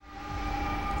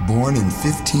Born in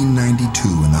 1592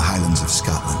 in the Highlands of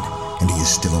Scotland, and he is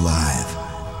still alive.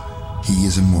 He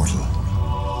is immortal,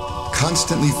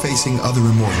 constantly facing other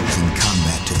immortals in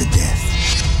combat to the death.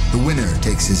 The winner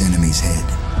takes his enemy's head,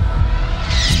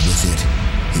 and with it,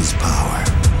 his power.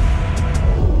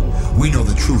 We know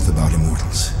the truth about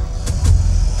immortals.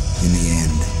 In the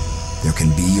end, there can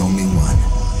be only one.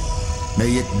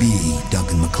 May it be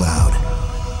Duncan MacLeod,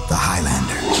 the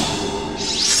Highlander.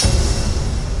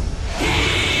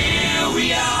 Here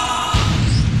we are,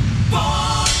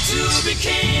 born to be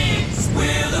kings.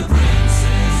 We're the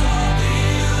princes of the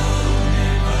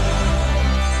universe.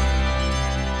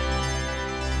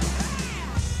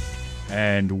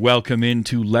 And welcome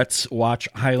into Let's Watch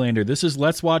Highlander. This is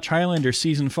Let's Watch Highlander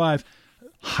Season 5,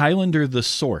 Highlander the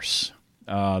Source.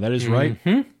 That is right.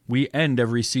 We end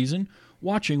every season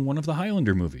watching one of the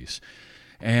Highlander movies.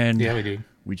 And Yeah, we do.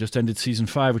 we just ended Season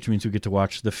 5, which means we get to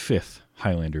watch the 5th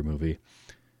Highlander movie,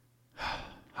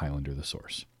 Highlander the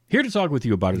Source. Here to talk with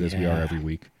you about it as we are every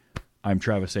week. I'm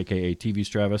Travis, a.k.a. TV's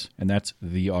Travis, and that's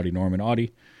the Audie Norman.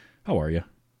 Audie, how are you?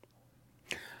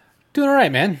 Doing all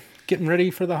right, man. Getting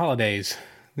ready for the holidays.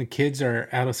 The kids are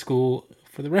out of school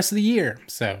for the rest of the year,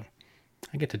 so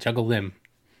I get to juggle them.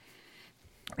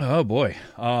 Oh, boy.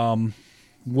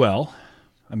 Well,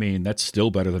 I mean, that's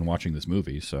still better than watching this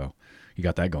movie, so you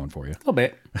got that going for you. A little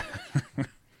bit.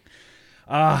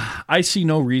 I see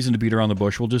no reason to beat around the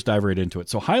bush. We'll just dive right into it.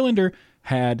 So Highlander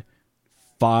had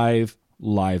 5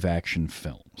 live-action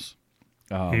films,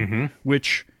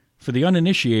 which, for the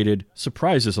uninitiated,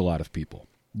 surprises a lot of people.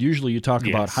 Usually you talk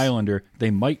about Highlander, they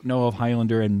might know of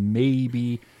Highlander and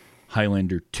maybe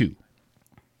Highlander 2.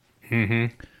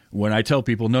 When I tell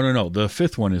people, no, the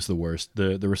 5th one is the worst,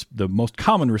 the most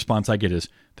common response I get is,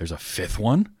 there's a 5th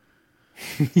one?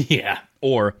 Yeah.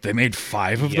 Or, they made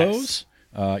 5 of those?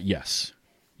 Yes.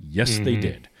 Yes, they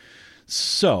did.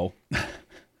 So,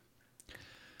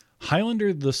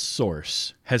 Highlander the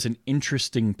Source has an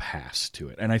interesting past to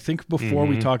it. And I think before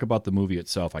we talk about the movie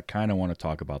itself, I kind of want to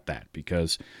talk about that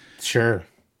because Sure.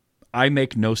 I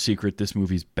make no secret this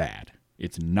movie's bad.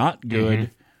 It's not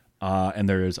good, and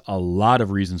there is a lot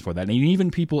of reasons for that. And even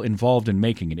people involved in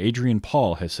making it, Adrian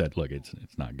Paul has said, look, it's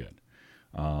not good.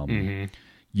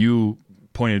 You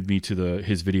pointed me to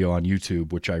his video on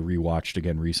YouTube, which I rewatched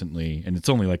again recently, and it's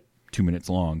only like 2 minutes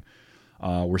long,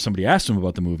 where somebody asked him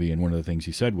about the movie, and one of the things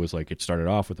he said was like it started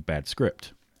off with a bad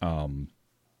script, and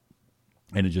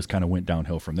it just kind of went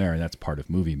downhill from there, and that's part of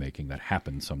movie making. That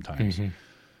happens sometimes.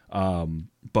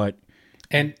 But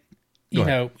And, Go you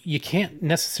ahead. know, you can't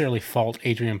necessarily fault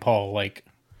Adrian Paul,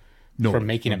 no, for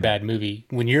making a bad movie.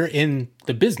 When you're in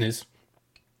the business,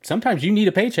 sometimes you need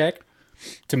a paycheck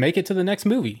to make it to the next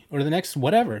movie or the next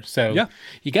whatever. So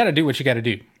you got to do what you got to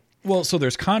do. well, so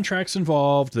there's contracts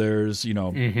involved. There's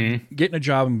getting a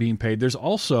job and being paid. There's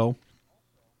also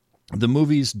the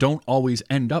movies don't always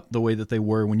end up the way that they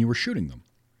were when you were shooting them.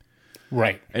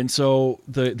 Right. And so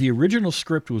the original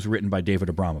script was written by David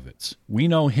Abramovitz. We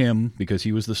know him because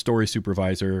he was the story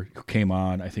supervisor who came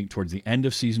on, I think, towards the end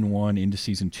of season 1 into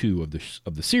season 2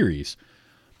 of the series,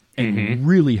 and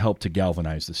really helped to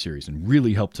galvanize the series and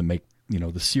really helped to make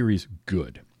the series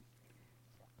good.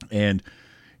 And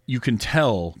you can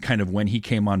tell kind of when he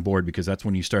came on board because that's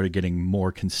when you started getting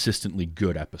more consistently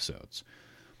good episodes.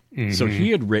 So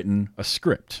he had written a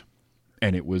script,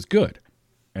 and it was good.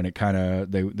 And it kind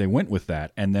of, they went with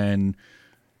that. And then,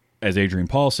 as Adrian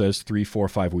Paul says, 3, 4,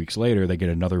 5 weeks later, they get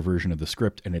another version of the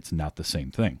script, and it's not the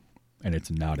same thing. And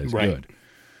it's not as good.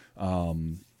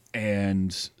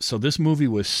 And so this movie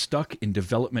was stuck in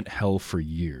development hell for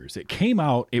years. It came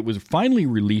out, it was finally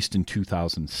released in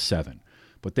 2007.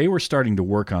 But they were starting to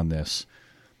work on this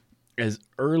as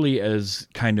early as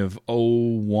kind of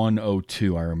 01,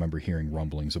 02, I remember hearing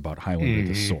rumblings about Highlander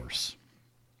the Source.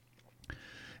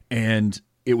 And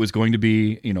it was going to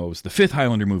be, it was the 5th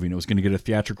Highlander movie, and it was going to get a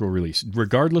theatrical release,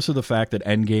 regardless of the fact that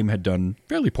Endgame had done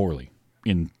fairly poorly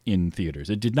in theaters.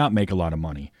 It did not make a lot of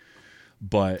money.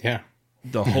 But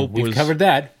the hope was... We've covered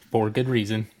that for good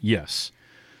reason. Yes.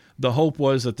 The hope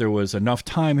was that there was enough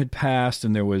time had passed,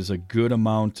 and there was a good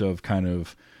amount of kind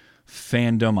of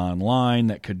fandom online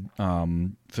that could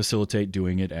facilitate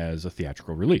doing it as a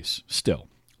theatrical release. Still,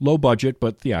 low budget,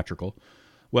 but theatrical.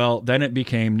 Well, then it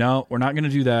became, no, we're not going to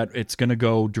do that. It's going to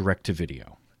go direct to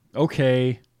video.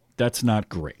 Okay, that's not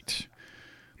great.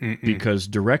 Because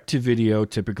direct to video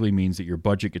typically means that your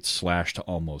budget gets slashed to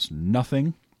almost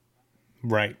nothing.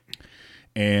 Right.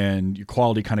 And your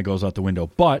quality kind of goes out the window.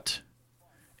 But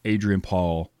Adrian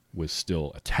Paul was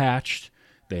still attached.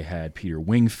 They had Peter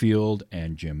Wingfield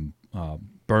and Jim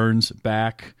Burns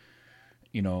back.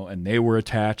 and they were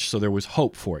attached, so there was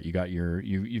hope for it. You got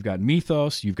you've got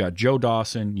Mythos, you've got Joe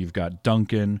Dawson, you've got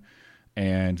Duncan,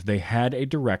 and they had a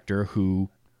director who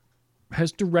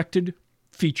has directed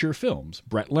feature films,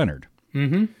 Brett Leonard.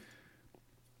 Mm-hmm.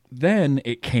 Then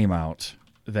it came out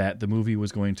that the movie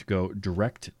was going to go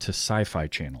direct to Sci-Fi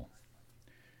Channel.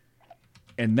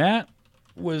 And that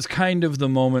was kind of the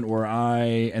moment where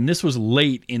and this was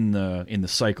late in the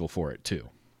cycle for it too.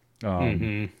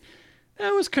 That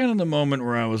was kind of the moment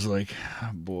where I was like,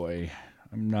 oh boy,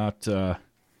 I'm not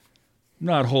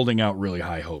holding out really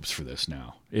high hopes for this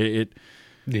now.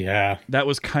 That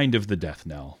was kind of the death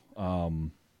knell.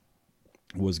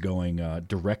 Was going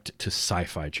direct to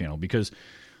Sci-Fi Channel because,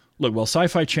 look, while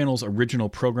Sci-Fi Channel's original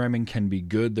programming can be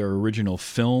good, their original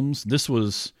films, this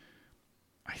was,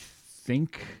 I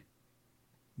think,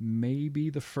 maybe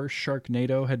the first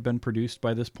Sharknado had been produced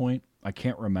by this point. I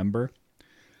can't remember.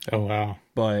 Oh, wow.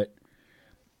 But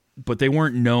they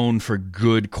weren't known for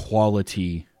good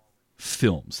quality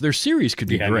films. Their series could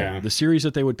be great. No. The series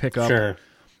that they would pick up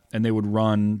and they would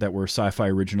run that were Sci-Fi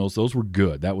originals, those were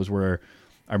good. That was where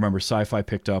I remember Sci-Fi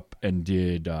picked up and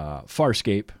did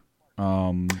Farscape.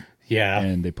 And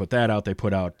they put that out. They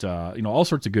put out all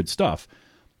sorts of good stuff,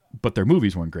 but their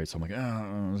movies weren't great. So I'm like,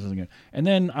 oh, this isn't good. And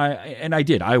then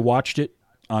I watched it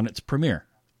on its premiere.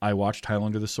 I watched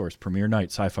Highlander the Source premiere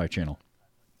night, Sci-Fi Channel,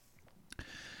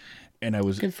 and I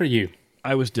was good for you.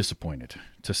 I was disappointed,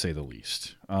 to say the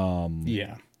least.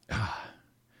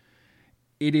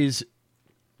 It is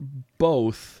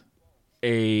both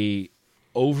a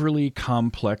overly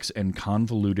complex and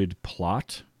convoluted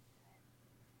plot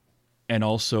and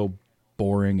also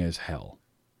boring as hell.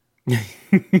 And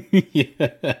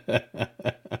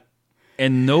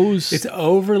it's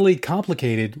overly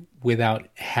complicated without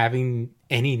having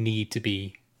any need to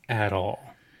be at all.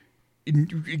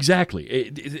 Exactly.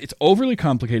 It's overly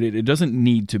complicated. It doesn't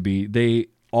need to be.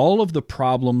 All of the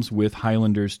problems with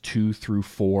Highlanders 2 through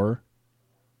 4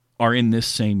 are in this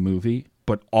same movie,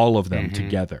 but all of them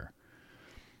together.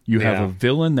 You have a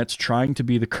villain that's trying to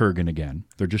be the Kurgan again.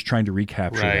 They're just trying to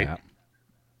recapture that.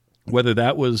 Whether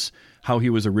that was how he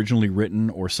was originally written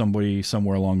or somebody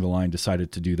somewhere along the line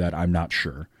decided to do that, I'm not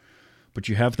sure. But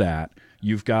you have that.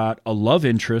 You've got a love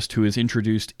interest who is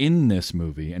introduced in this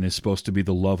movie and is supposed to be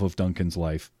the love of Duncan's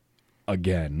life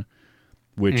again,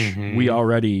 which we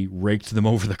already raked them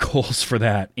over the coals for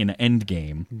that in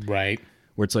Endgame. Right.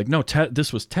 Where it's like, no,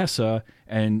 this was Tessa,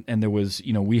 and there was,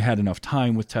 we had enough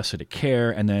time with Tessa to care,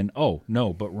 and then, oh,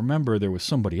 no, but remember there was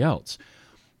somebody else.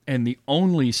 And the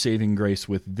only saving grace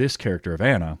with this character of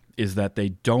Anna is that they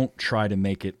don't try to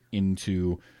make it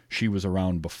into she was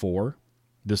around before.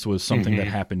 This was something that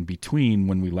happened between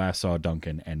when we last saw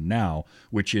Duncan and now,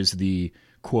 which is the,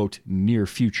 quote, near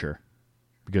future,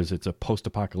 because it's a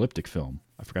post-apocalyptic film.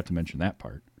 I forgot to mention that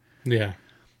part. Yeah.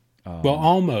 Well,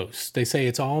 almost. They say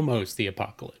it's almost the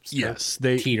apocalypse. Yes.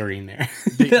 They're teetering there.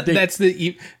 That's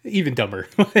the even dumber.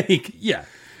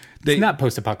 It's not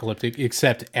post-apocalyptic,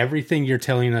 except everything you're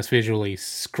telling us visually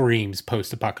screams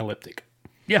post-apocalyptic.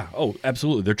 Yeah, oh,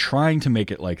 absolutely. They're trying to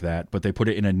make it like that, but they put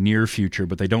it in a near future,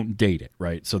 but they don't date it,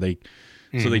 right? So they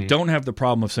don't have the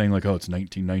problem of saying like, oh, it's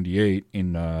 1998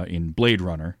 in Blade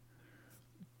Runner.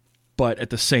 But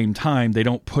at the same time, they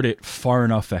don't put it far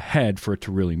enough ahead for it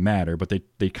to really matter. But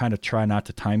they kind of try not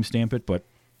to timestamp it, but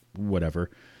whatever.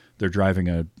 They're driving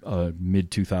a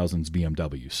mid-2000s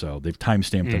BMW, so they've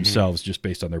timestamped themselves just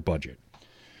based on their budget.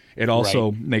 It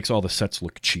also makes all the sets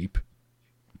look cheap.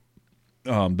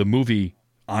 The movie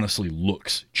honestly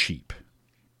looks cheap.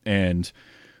 And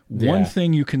one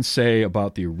thing you can say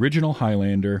about the original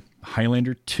Highlander,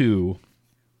 Highlander 2,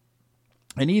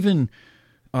 and even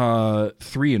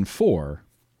 3 and 4,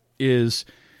 is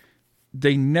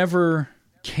they never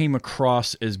came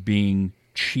across as being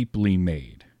cheaply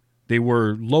made. They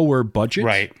were lower budget,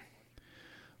 right?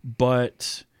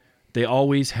 But they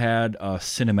always had a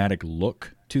cinematic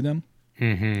look to them.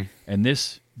 And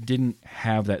this didn't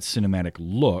have that cinematic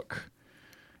look,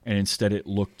 and instead it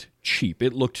looked cheap.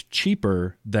 It looked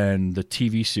cheaper than the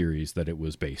TV series that it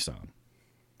was based on.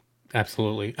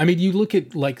 Absolutely. I mean, you look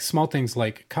at like small things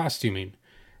like costuming.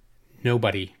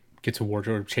 Nobody gets a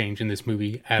wardrobe change in this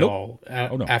movie at all.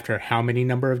 No. After how many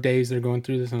number of days they're going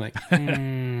through this, I'm like,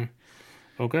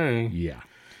 okay. Yeah.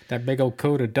 That big old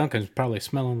coat of Duncan's probably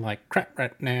smelling like crap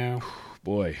right now.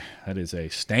 Boy, that is a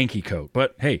stanky coat.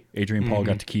 But hey, Adrian Paul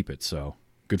got to keep it, so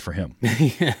good for him.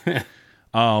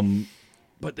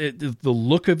 But the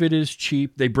look of it is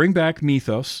cheap. They bring back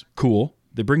Mythos, cool.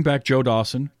 They bring back Joe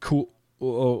Dawson, cool.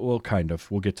 Well, kind of.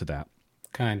 We'll get to that.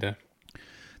 Kind of.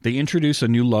 They introduce a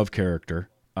new love character,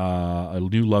 a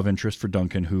new love interest for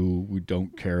Duncan who we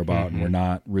don't care about, and we're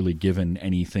not really given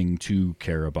anything to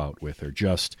care about with her.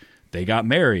 Just they got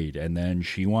married, and then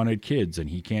she wanted kids, and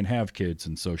he can't have kids,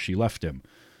 and so she left him.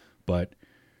 But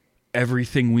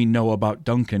everything we know about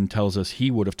Duncan tells us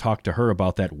he would have talked to her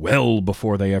about that well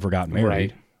before they ever got married.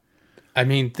 Right. I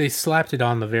mean, they slapped it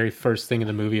on the very first thing in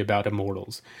the movie about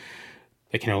immortals.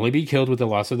 They can only be killed with the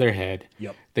loss of their head.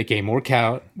 Yep. They gain more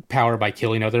power by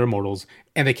killing other immortals,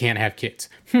 and they can't have kids.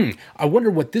 I wonder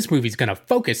what this movie's going to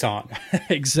focus on.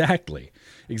 Exactly.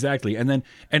 And then,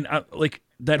 like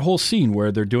that whole scene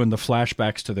where they're doing the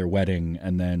flashbacks to their wedding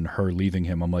and then her leaving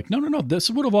him. I'm like, no. This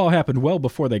would have all happened well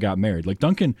before they got married. Like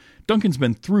Duncan's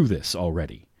been through this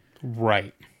already.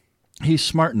 Right. He's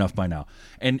smart enough by now.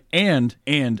 And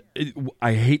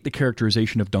I hate the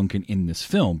characterization of Duncan in this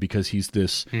film because he's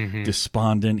this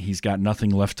despondent, he's got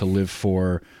nothing left to live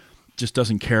for, just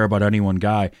doesn't care about any one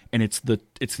guy. And it's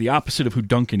the opposite of who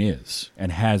Duncan is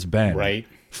and has been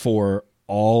for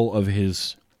all of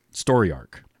his story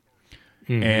arc.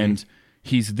 And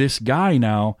he's this guy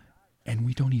now, and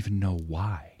we don't even know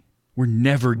why. We're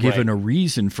never given a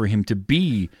reason for him to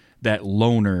be that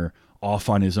loner off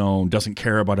on his own, doesn't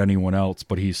care about anyone else,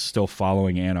 but he's still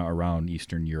following Anna around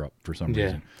Eastern Europe for some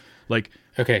reason. Like,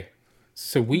 okay,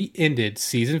 so we ended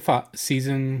season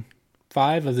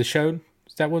 5 of the show.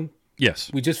 Is that one?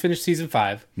 Yes. We just finished season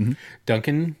 5.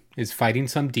 Duncan is fighting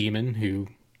some demon who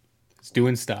is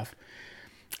doing stuff.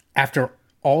 After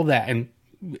all that, and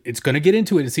it's going to get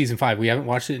into it in season 5. We haven't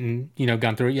watched it and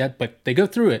gone through it yet, but they go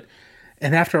through it.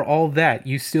 And after all that,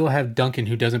 you still have Duncan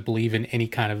who doesn't believe in any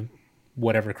kind of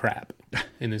whatever crap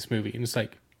in this movie. And it's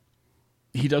like,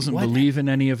 he doesn't believe in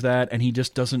any of that, and he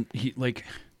just doesn't.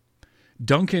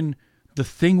 Duncan. The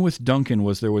thing with Duncan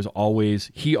was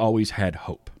he always had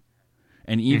hope,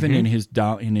 and even in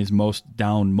his most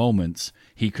down moments,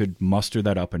 he could muster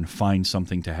that up and find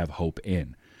something to have hope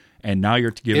in. And now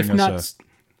you're giving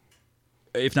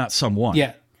if not someone,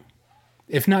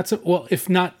 if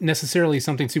not necessarily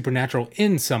something supernatural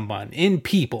in someone, in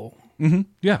people,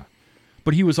 yeah.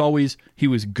 But he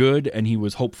was good, and he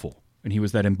was hopeful, and he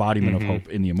was that embodiment of hope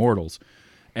in the Immortals.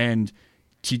 And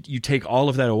you take all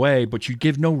of that away, but you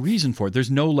give no reason for it.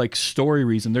 There's no like story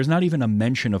reason. There's not even a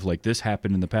mention of like this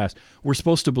happened in the past. We're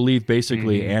supposed to believe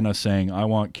basically Anna saying, "I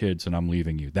want kids and I'm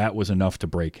leaving you." That was enough to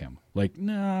break him. Like,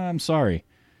 nah, I'm sorry.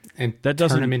 And that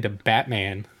doesn't turn him into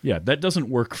Batman. Yeah, that doesn't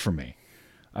work for me.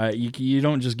 You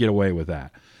don't just get away with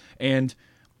that. And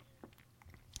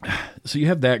so you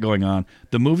have that going on.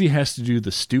 The movie has to do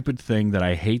the stupid thing that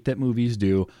I hate that movies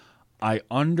do. I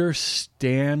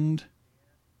understand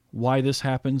why this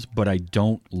happens, but I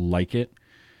don't like it.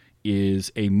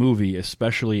 Is a movie,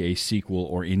 especially a sequel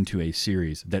or into a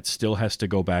series, that still has to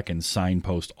go back and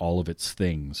signpost all of its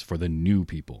things for the new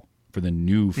people, for the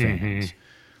new fans.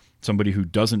 Somebody who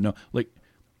doesn't know. Like,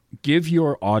 give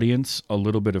your audience a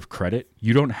little bit of credit.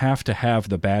 You don't have to have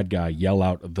the bad guy yell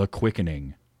out "the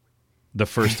quickening" the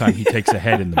first time he takes a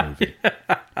head in the movie.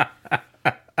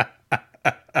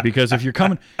 Because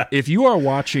if you are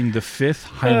watching the 5th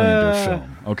Highlander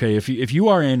film, okay, if you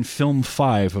are in film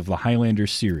 5 of the Highlander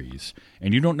series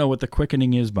and you don't know what the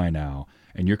quickening is by now,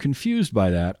 and you're confused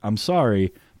by that, I'm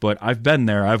sorry, but I've been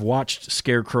there. I've watched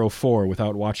Scarecrow 4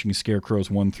 without watching Scarecrows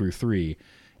 1 through 3,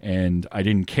 and I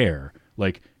didn't care.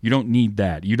 Like, you don't need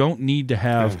that. You don't need to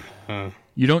have...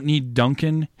 You don't need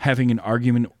Duncan having an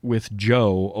argument with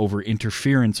Joe over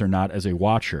interference or not as a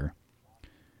watcher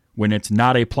when it's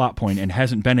not a plot point and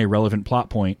hasn't been a relevant plot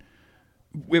point.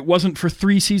 It wasn't for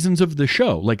 3 seasons of the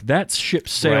show. Like, that ship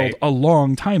sailed a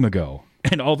long time ago.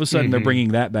 And all of a sudden they're bringing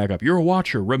that back up. You're a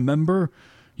watcher, remember?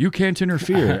 You can't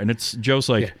interfere. And it's Joe's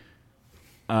like,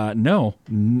 no,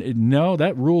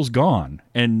 that rule's gone.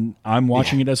 And I'm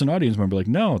watching it as an audience member like,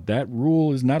 no, that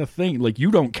rule is not a thing. Like,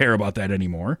 you don't care about that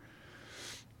anymore.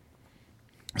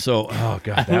 So, oh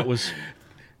God, that was...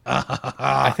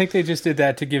 I think they just did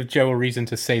that to give Joe a reason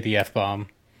to say the F-bomb.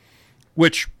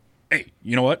 Which, hey,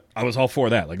 you know what? I was all for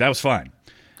that. Like, that was fine.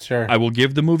 Sure. I will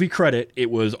give the movie credit. It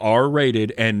was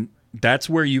R-rated, and that's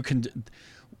where you can...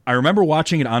 I remember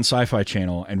watching it on Sci-Fi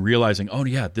Channel and realizing, oh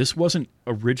yeah, this wasn't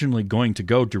originally going to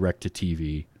go direct to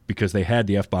TV because they had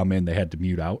the F-bomb in, they had to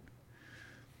mute out.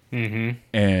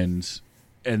 And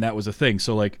that was a thing.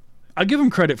 So, like, I'll give them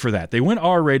credit for that. They went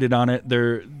R-rated on it.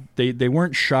 They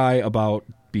weren't shy about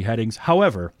beheadings.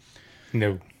 However,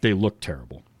 no, they look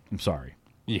terrible. I'm sorry.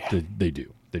 Yeah, they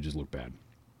do. They just look bad.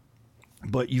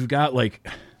 But you've got like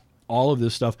all of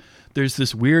this stuff. There's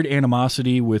this weird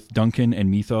animosity with Duncan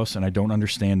and Mythos, and I don't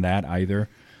understand that either.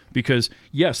 Because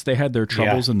yes, they had their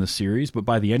troubles in the series, but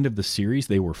by the end of the series,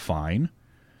 they were fine.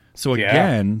 So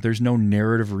again, there's no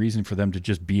narrative reason for them to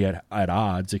just be at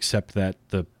odds, except that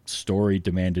the story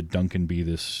demanded Duncan be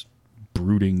this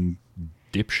brooding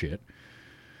dipshit.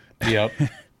 Yep.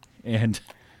 and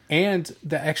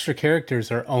the extra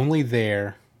characters are only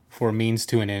there for a means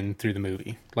to an end through the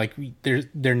movie. Like,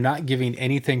 they're not giving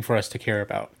anything for us to care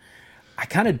about. I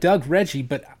kind of dug Reggie,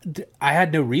 but I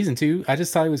had no reason to. I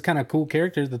just thought he was kind of cool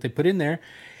character that they put in there.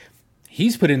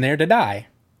 He's put in there to die.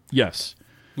 Yes.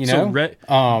 You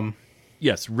know?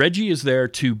 Yes, Reggie is there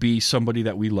to be somebody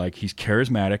that we like. He's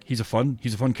charismatic. He's a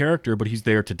fun character, but he's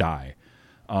there to die.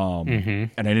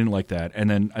 And I didn't like that. And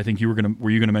then I think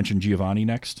were you gonna mention Giovanni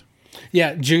next?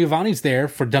 Yeah, Giovanni's there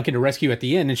for Duncan to rescue at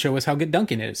the end and show us how good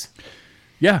Duncan is.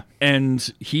 Yeah,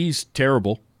 and he's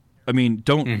terrible. I mean,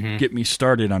 don't get me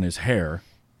started on his hair,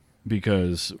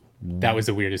 because that was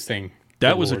the weirdest thing.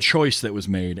 That was a choice that was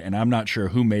made, and I'm not sure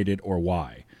who made it or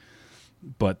why.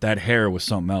 But that hair was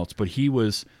something else. But he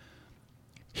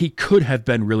could have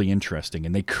been really interesting,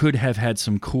 and they could have had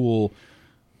some cool,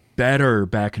 better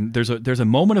back and there's a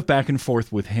moment of back and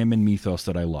forth with him and Mythos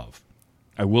that I love.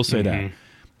 I will say that.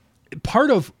 Part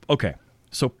of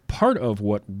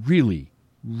what really,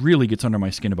 really gets under my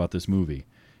skin about this movie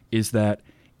is that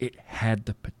it had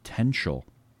the potential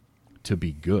to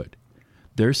be good.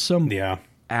 There's some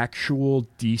actual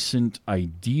decent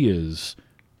ideas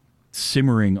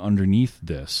simmering underneath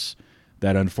this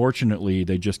that unfortunately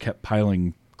they just kept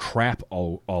piling crap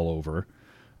all over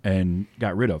and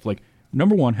got rid of. Like,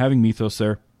 number one, having Mythos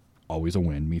there, always a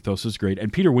win. Mythos is great,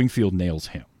 and Peter Wingfield nails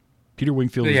him. Peter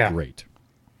Wingfield is great.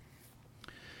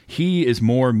 He is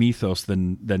more Mythos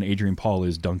than Adrian Paul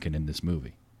is Duncan in this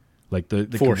movie. Like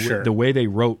the way they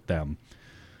wrote them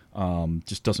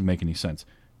just doesn't make any sense.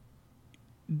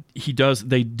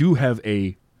 They do have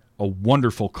a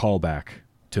wonderful callback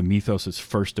to Mythos'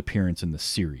 first appearance in the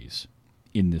series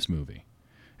in this movie,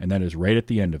 and that is right at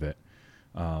the end of it.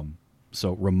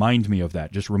 So remind me of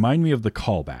that. Just remind me of the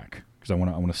callback, because I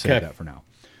want to say that for now.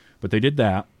 But they did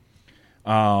that.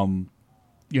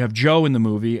 You have Joe in the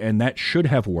movie, and that should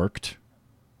have worked.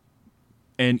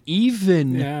 And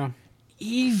even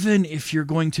if you're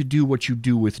going to do what you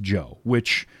do with Joe,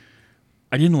 which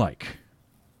I didn't like.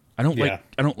 I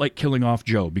don't like killing off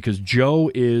Joe, because Joe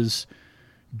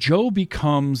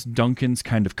becomes Duncan's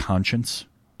kind of conscience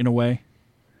in a way.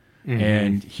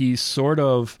 And he's sort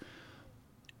of,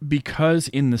 because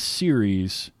in the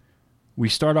series we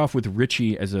start off with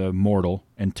Richie as a mortal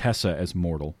and Tessa as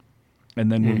mortal.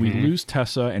 And then when we lose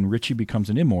Tessa and Richie becomes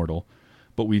an immortal,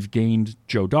 but we've gained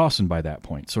Joe Dawson by that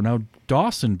point. So now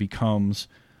Dawson becomes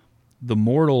the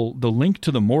link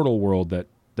to the mortal world that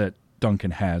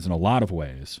Duncan has in a lot of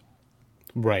ways.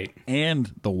 Right.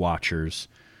 And the Watchers.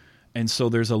 And so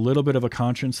there's a little bit of a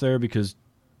conscience there, because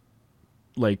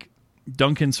like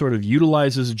Duncan sort of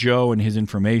utilizes Joe and his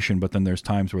information, but then there's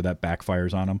times where that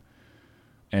backfires on him.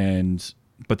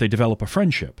 But they develop a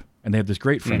friendship, and they have this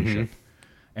great friendship.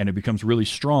 And it becomes really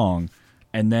strong,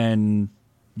 and then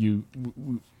we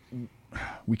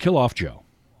kill off Joe,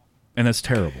 and that's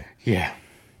terrible. Yeah.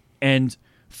 And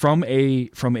from a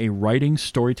writing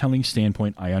storytelling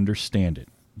standpoint, I understand it,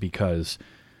 because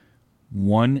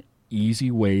one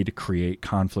easy way to create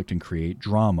conflict and create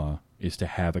drama is to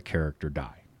have a character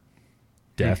die.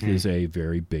 Death is a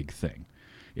very big thing.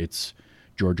 It's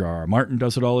George R.R. Martin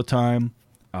does it all the time.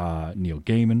 Neil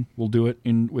Gaiman will do it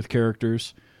with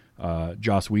characters.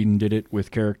 Joss Whedon did it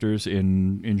with characters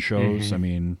in shows. I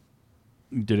mean,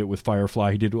 did it with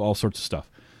Firefly. He did all sorts of stuff.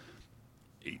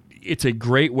 It's a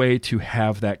great way to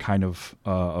have that kind of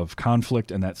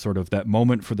conflict, and that sort of that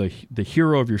moment for the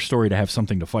hero of your story to have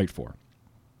something to fight for.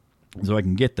 So I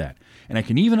can get that. And I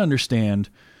can even understand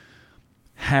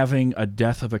having a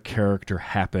death of a character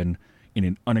happen in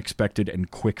an unexpected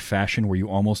and quick fashion where you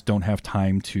almost don't have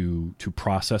time to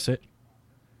process it.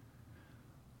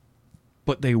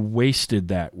 But they wasted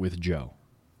that with Joe.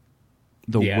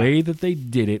 The way that they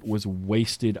did it was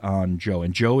wasted on Joe,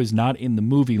 and Joe is not in the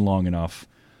movie long enough.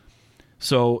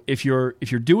 So if you're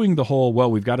doing the whole, well,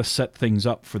 we've got to set things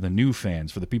up for the new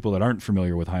fans, for the people that aren't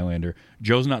familiar with Highlander,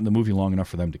 Joe's not in the movie long enough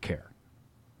for them to care.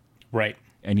 Right.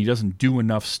 And he doesn't do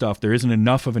enough stuff. There isn't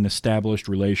enough of an established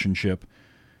relationship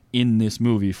in this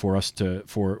movie for us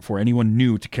for anyone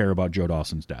new to care about Joe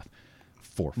Dawson's death.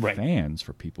 For fans,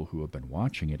 for people who have been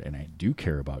watching it, and I do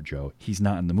care about Joe, he's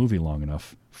not in the movie long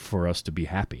enough for us to be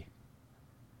happy.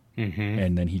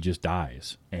 And then he just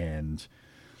dies. And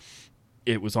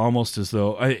it was almost as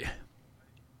though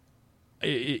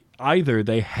either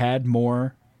they had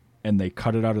more and they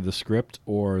cut it out of the script,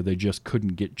 or they just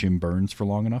couldn't get Jim Burns for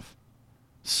long enough.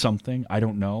 Something. I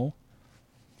don't know.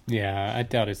 Yeah, I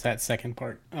doubt it's that second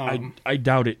part. I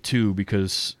doubt it too,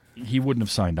 because he wouldn't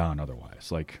have signed on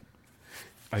otherwise. Like,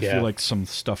 I feel like some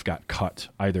stuff got cut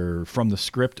either from the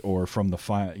script or from the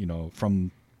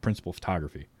from principal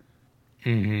photography.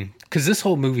 Because this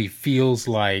whole movie feels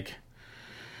like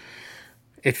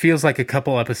a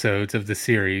couple episodes of the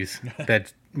series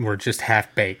that were just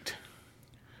half baked.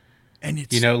 And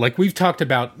it's, like we've talked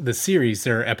about the series,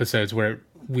 there are episodes where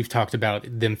we've talked about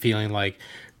them feeling like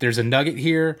there's a nugget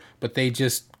here, but they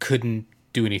just couldn't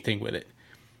do anything with it.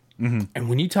 Mm-hmm. And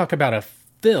when you talk about a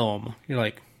film, you're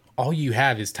like, all you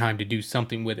have is time to do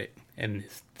something with it. And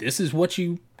this is what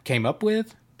you came up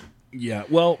with? Yeah,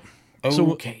 well,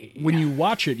 okay. So when you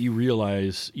watch it, you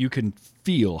realize you can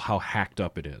feel how hacked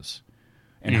up it is.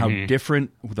 And how different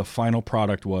the final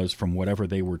product was from whatever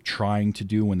they were trying to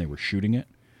do when they were shooting it.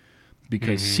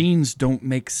 Because scenes don't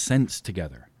make sense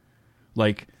together.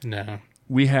 Like, no.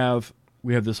 we have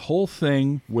this whole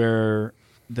thing where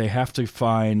they have to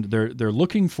find, they're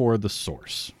looking for the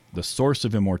source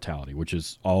of immortality, which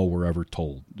is all we're ever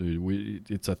told.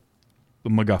 It's a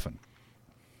MacGuffin.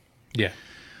 Yeah.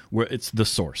 Where it's the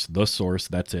source,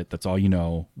 that's it. That's all you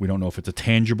know. We don't know if it's a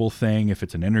tangible thing, if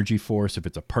it's an energy force, if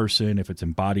it's a person, if it's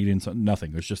embodied in something,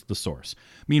 nothing. It's just the source.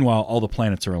 Meanwhile, all the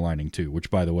planets are aligning too, which,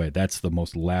 by the way, that's the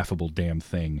most laughable damn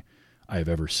thing I've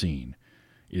ever seen,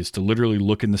 is to literally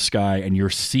look in the sky and you're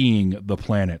seeing the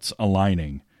planets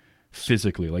aligning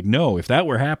physically. Like, no, if that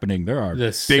were happening, there are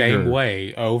the same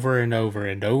way over and over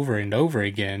and over and over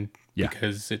again,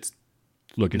 because it's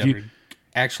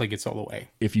actually gets all the way.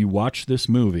 If you watch this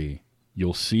movie,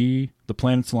 you'll see the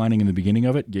planets aligning in the beginning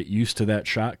of it. Get used to that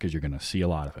shot because you're going to see a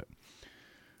lot of it.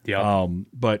 Yeah.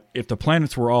 But if the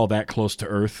planets were all that close to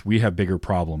Earth, we have bigger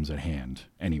problems at hand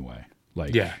anyway.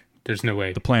 Like, there's no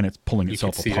way the planet's pulling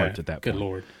itself apart at that point. Good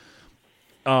Lord.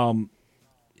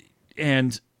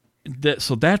 And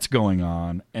so that's going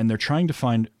on, and they're trying to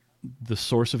find the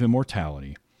source of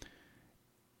immortality.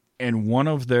 And one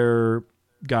of their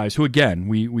guys, who again,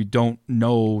 we don't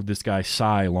know this guy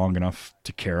Sai long enough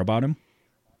to care about him,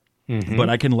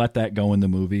 but I can let that go in the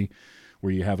movie,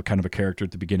 where you have a kind of a character at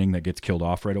the beginning that gets killed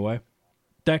off right away.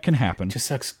 That can happen. Just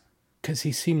sucks because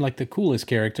he seemed like the coolest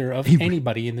character of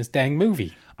anybody in this dang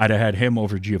movie. I'd have had him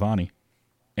over Giovanni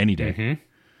any day.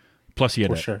 Plus, he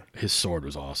had his sword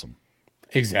was awesome.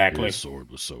 Exactly, his sword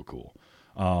was so cool.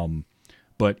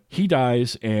 But he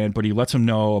dies, but he lets him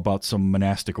know about some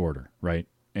monastic order, right?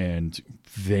 And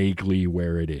vaguely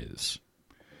where it is.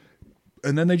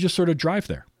 And then they just sort of drive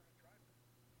there.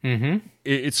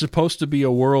 It's supposed to be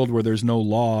a world where there's no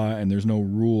law and there's no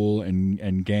rule,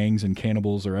 and gangs and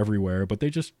cannibals are everywhere, but they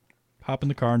just hop in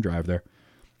the car and drive there.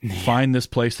 Find this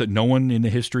place that no one in the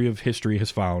history of history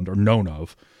has found or known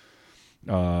of.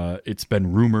 It's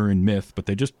been rumor and myth, but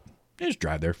they just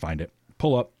drive there, find it,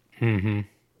 pull up, and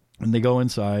they go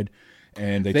inside,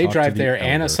 and they drive there. Elder.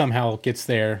 Anna somehow gets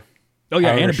there. Oh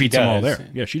yeah, Anna beats them all there.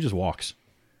 Yeah, she just walks.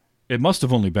 It must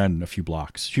have only been a few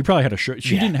blocks. She probably had a shirt.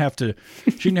 She didn't have to.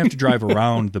 She didn't have to drive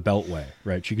around the Beltway,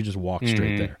 right? She could just walk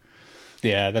straight there.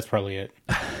 Yeah, that's probably it.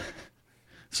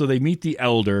 So they meet the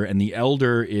Elder, and the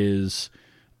Elder is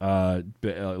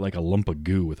like a lump of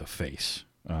goo with a face,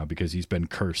 because he's been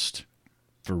cursed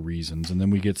for reasons. And then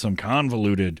we get some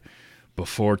convoluted,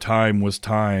 before time was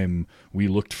time, we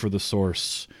looked for the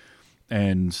source,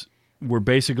 and we're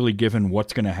basically given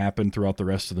what's going to happen throughout the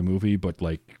rest of the movie, but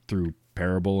like through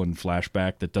parable and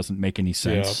flashback that doesn't make any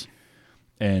sense.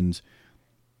 Yeah. And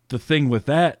the thing with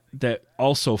that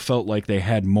also felt like they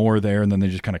had more there, and then they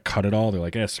just kind of cut it all. They're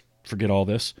like, yes, forget all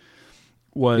this.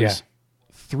 Was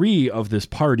 3 of this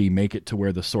party make it to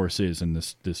where the source is in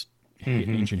this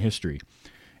ancient history.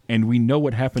 And we know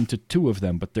what happened to 2 of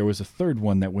them, but there was a third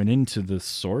one that went into the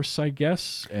source, I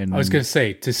guess. And I was going to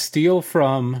say, to steal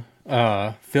from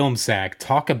Film Sack,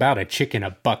 talk about a chick in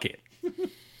a bucket.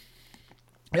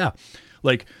 Yeah.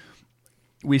 Like,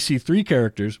 we see 3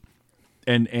 characters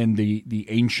and the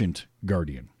ancient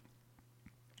guardian.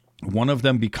 One of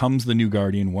them becomes the new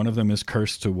guardian. One of them is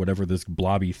cursed to whatever this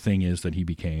blobby thing is that he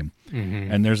became.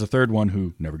 And there's a third one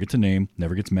who never gets a name,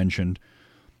 never gets mentioned,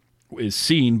 is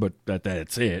seen, but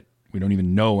that's it. We don't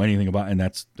even know anything about, and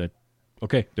that's that.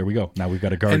 Okay, there we go. Now we've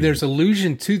got a guardian. And there's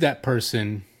allusion to that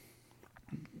person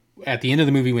at the end of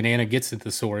the movie when Anna gets at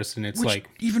the source, and it's like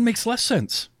even makes less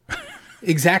sense.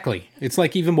 Exactly. It's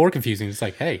like even more confusing. It's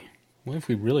like, hey, what if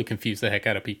we really confuse the heck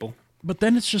out of people? But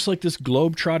then it's just like this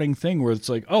globe-trotting thing where it's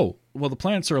like, oh, well, the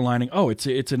planets are aligning. Oh, it's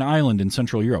an island in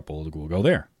Central Europe. We'll go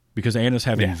there because Anna's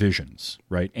having visions,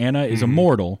 right? Anna is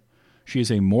immortal. She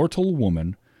is a mortal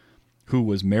woman who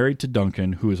was married to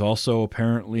Duncan, who is also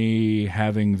apparently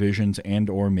having visions and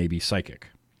or maybe psychic.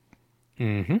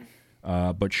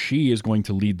 But she is going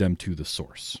to lead them to the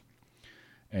source.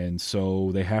 And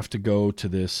so they have to go to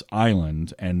this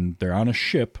island, and they're on a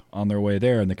ship on their way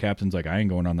there, and the captain's like, I ain't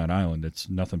going on that island. It's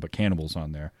nothing but cannibals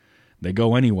on there. They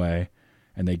go anyway,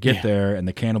 and they get there, and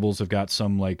the cannibals have got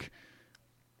some, like,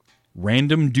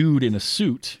 random dude in a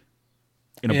suit,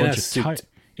 in a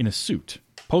suit.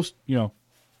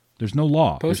 There's no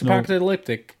law.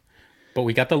 Post-apocalyptic, but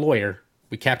we got the lawyer.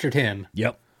 We captured him.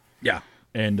 Yep. Yeah.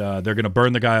 And they're going to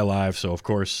burn the guy alive, so, of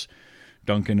course,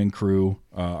 Duncan and crew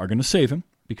are going to save him,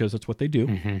 because that's what they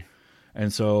do.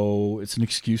 And so it's an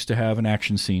excuse to have an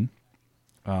action scene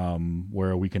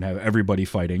where we can have everybody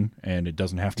fighting, and it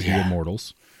doesn't have to be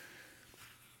immortals.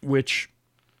 Which,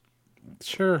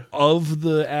 sure, of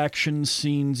the action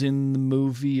scenes in the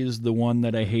movie is the one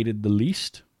that I hated the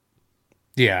least.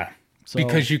 Yeah, so,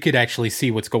 because you could actually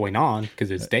see what's going on,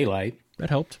 because it's daylight. That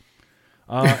helped.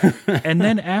 And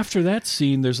then after that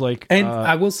scene, there's like... And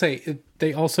I will say,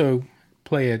 they also...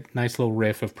 play a nice little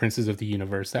riff of Princes of the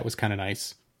Universe. That was kind of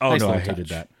nice. Oh, nice no, I hated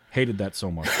that. Hated that so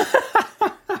much.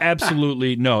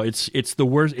 Absolutely. No, it's the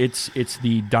worst. It's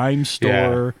the dime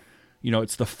store.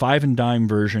 It's the 5 and dime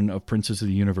version of Princes of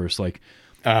the Universe. Like,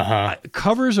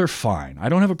 covers are fine. I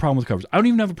don't have a problem with covers. I don't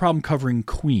even have a problem covering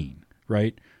Queen,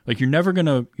 right? Like, you're never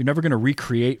gonna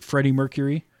recreate Freddie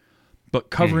Mercury, but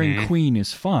covering Queen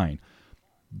is fine.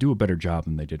 Do a better job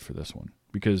than they did for this one,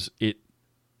 because it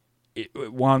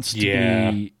wants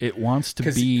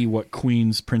to be what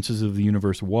Queen's Princes of the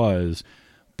Universe was,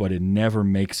 but it never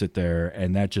makes it there.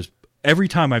 And that just, every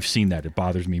time I've seen that, it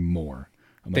bothers me more.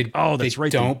 I'm like, oh, that's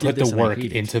right. Don't put the work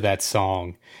into that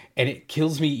song. And it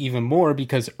kills me even more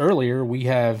because earlier we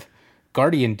have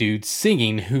Guardian dude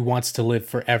singing Who Wants to Live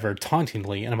Forever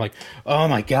tauntingly. And I'm like, oh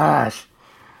my gosh.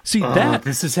 See,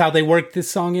 this is how they worked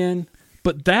this song in.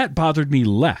 But that bothered me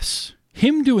less.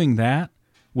 Him doing that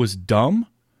was dumb.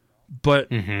 But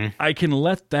I can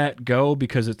let that go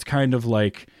because it's kind of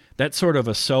like that's sort of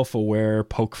a self-aware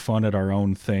poke fun at our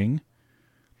own thing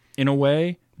in a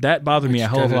way. That bothered me a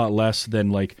hell of a lot less than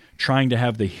like trying to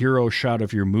have the hero shot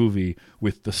of your movie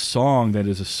with the song that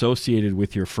is associated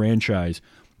with your franchise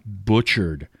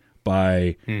butchered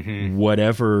by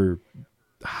whatever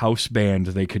house band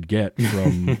they could get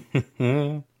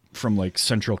from like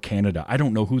Central Canada. I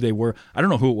don't know who they were. I don't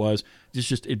know who it was. It's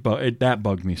just that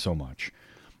bugged me so much.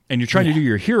 And you're trying to do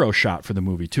your hero shot for the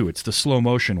movie, too. It's the slow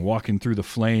motion walking through the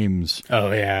flames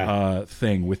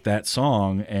thing with that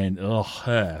song.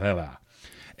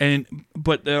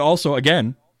 But also,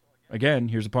 again,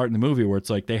 here's a part in the movie where it's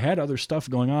like they had other stuff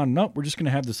going on. Nope, we're just going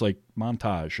to have this like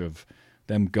montage of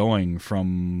them going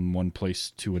from one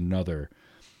place to another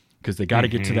because they got to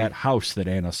get to that house that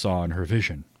Anna saw in her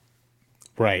vision.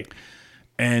 Right.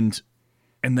 And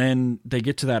then they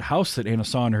get to that house that Anna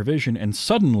saw in her vision, and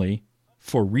suddenly...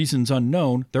 for reasons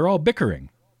unknown, they're all bickering.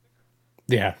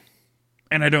 Yeah.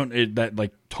 And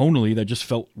tonally, that just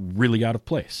felt really out of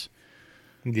place.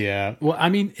 Yeah. Well, I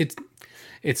mean,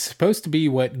 it's supposed to be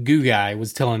what Goo Guy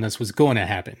was telling us was going to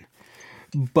happen.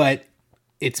 But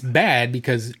it's bad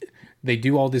because they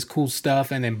do all this cool stuff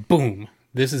and then boom,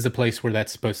 this is the place where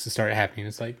that's supposed to start happening.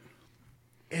 It's like,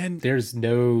 and there's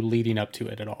no leading up to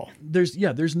it at all. There's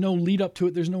no lead up to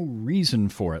it. There's no reason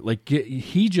for it. Like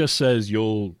he just says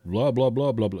you'll blah blah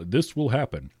blah blah blah. This will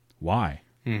happen. Why?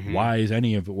 Why is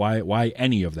any of why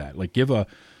any of that? Like give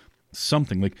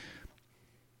something. Like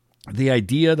the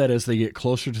idea that as they get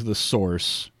closer to the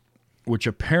source, which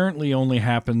apparently only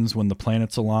happens when the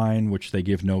planets align, which they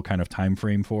give no kind of time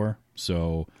frame for.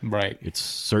 So it's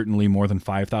certainly more than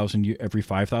 5,000 every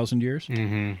 5,000 years.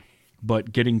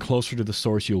 But getting closer to the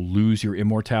source, you'll lose your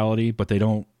immortality, but they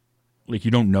don't, like,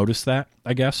 you don't notice that,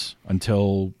 I guess,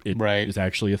 until it is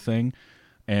actually a thing.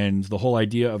 And the whole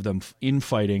idea of them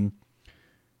infighting,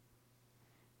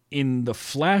 in the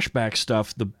flashback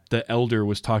stuff the Elder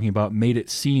was talking about made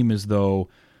it seem as though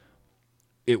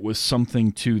it was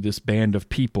something to this band of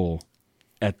people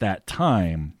at that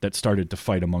time that started to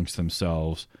fight amongst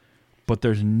themselves. But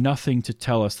there's nothing to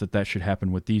tell us that should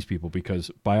happen with these people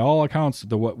because by all accounts,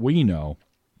 what we know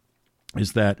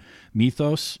is that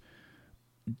Mythos,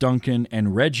 Duncan,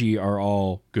 and Reggie are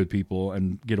all good people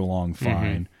and get along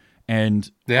fine.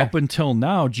 And up until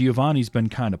now, Giovanni's been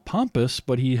kind of pompous,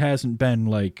 but he hasn't been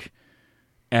like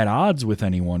at odds with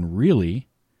anyone really.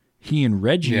 He and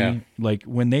Reggie, like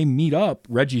when they meet up,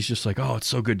 Reggie's just like, "Oh, it's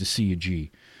so good to see you,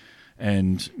 G."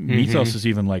 And Mythos is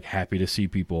even like happy to see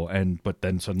people, but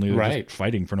then suddenly they're just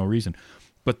fighting for no reason.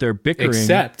 But they're bickering.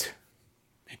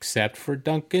 Except for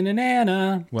Duncan and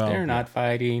Anna. Well, they're not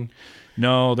fighting.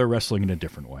 No, they're wrestling in a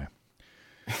different way.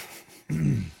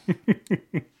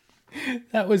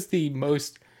 That was the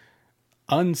most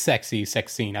unsexy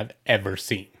sex scene I've ever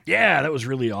seen. Yeah, that was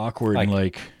really awkward. Like, and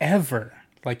like ever.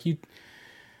 Like it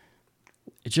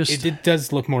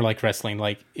does look more like wrestling.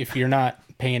 Like if you're not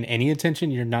paying any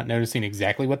attention, you're not noticing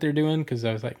exactly what they're doing. Because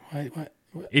I was like, what?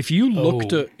 If you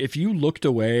looked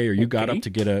away or you got up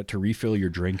to refill your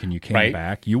drink and you came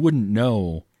back, you wouldn't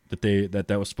know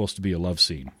that was supposed to be a love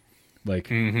scene. Like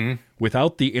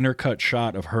without the intercut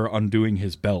shot of her undoing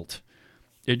his belt,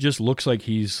 it just looks like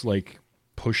he's like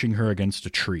pushing her against a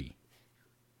tree.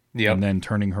 Yep. And then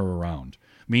turning her around.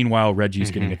 Meanwhile,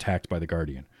 Reggie's getting attacked by the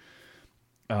Guardian.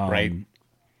 Right.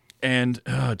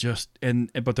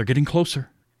 But they're getting closer.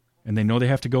 And they know they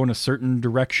have to go in a certain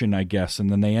direction, I guess, and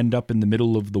then they end up in the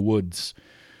middle of the woods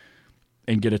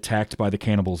and get attacked by the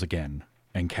cannibals again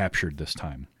and captured this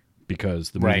time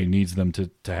because the movie needs them to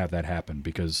have that happen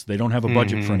because they don't have a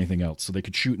budget for anything else, so they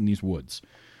could shoot in these woods.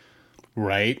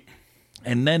 Right.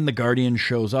 And then the Guardian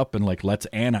shows up and like lets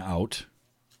Anna out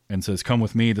and says, "Come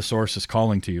with me, the source is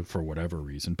calling to you," for whatever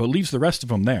reason, but leaves the rest of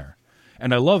them there.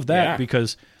 And I love that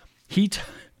because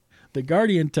the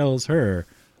Guardian tells her,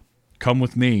 "Come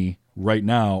with me right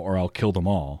now or I'll kill them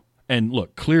all." And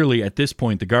look, clearly at this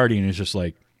point, the Guardian is just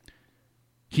like,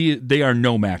 they are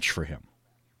no match for him.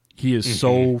 He is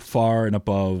so far and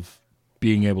above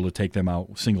being able to take them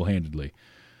out single-handedly.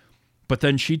 But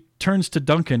then she turns to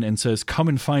Duncan and says, "Come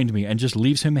and find me," and just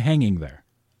leaves him hanging there.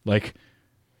 Like,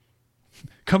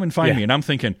 come and find me. And I'm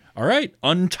thinking, all right,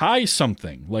 untie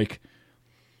something. Like,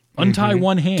 untie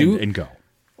one hand and go.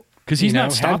 Because he's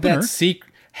not stopping her.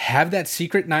 Have that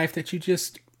secret knife that you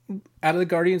just, out of the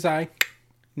Guardian's eye,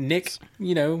 nick,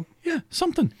 Yeah,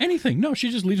 something, anything. No,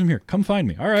 she just leaves him here. Come find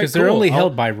me. All right, because they're only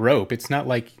held by rope. It's not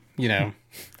like,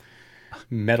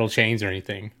 metal chains or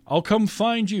anything. I'll come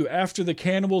find you after the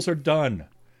cannibals are done.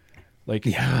 Like,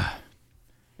 yeah.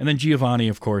 And then Giovanni,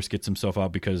 of course, gets himself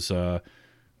out because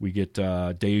we get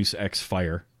Deus Ex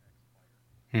Fire.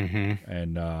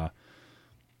 And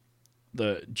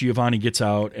the Giovanni gets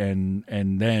out, and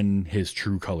then his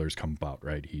true colors come out.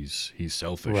 Right, he's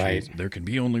selfish. Right. There can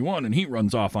be only one, and he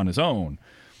runs off on his own.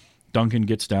 Duncan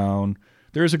gets down.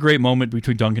 There's a great moment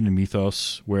between Duncan and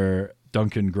Mythos where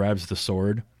Duncan grabs the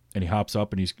sword and he hops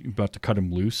up and he's about to cut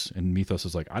him loose, and Mythos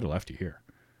is like, "I'd have left you here."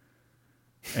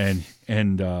 And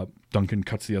Duncan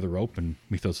cuts the other rope, and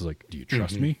Mythos is like, "Do you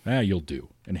trust me?" "You'll do,"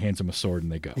 and hands him a sword,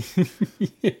 and they go.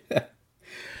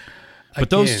 But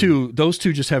those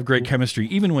two just have great chemistry.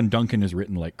 Even when Duncan is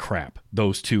written like crap,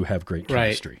 those two have great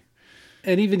chemistry. Right.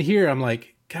 And even here, I'm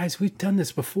like, guys, we've done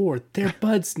this before. They're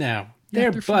buds now.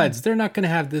 They're buds. Fine. They're not going to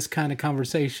have this kind of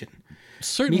conversation.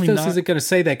 Certainly Mythos not. isn't going to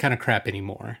say that kind of crap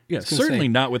anymore. Yeah, certainly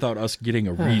not without us getting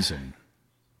a reason.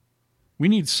 We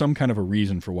need some kind of a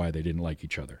reason for why they didn't like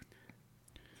each other.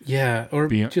 Yeah, or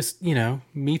just,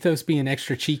 Mythos being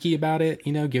extra cheeky about it,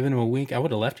 giving him a wink. I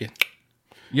would have left you.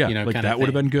 Yeah, like that would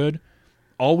have been good.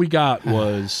 All we got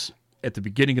was, at the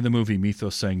beginning of the movie,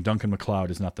 Mythos saying Duncan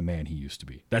MacLeod is not the man he used to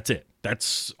be. That's it.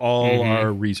 That's all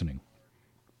our reasoning.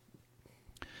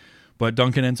 But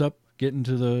Duncan ends up getting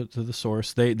to the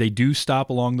source. They do stop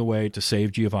along the way to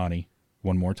save Giovanni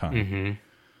one more time.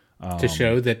 To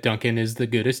show that Duncan is the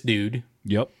goodest dude.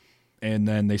 Yep. And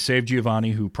then they save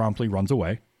Giovanni, who promptly runs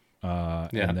away.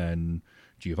 And then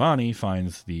Giovanni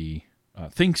finds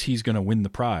thinks he's going to win the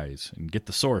prize and get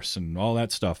the source and all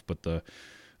that stuff.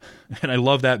 And I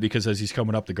love that because as he's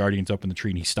coming up, the Guardian's up in the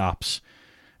tree and he stops.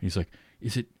 And he's like,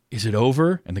 is it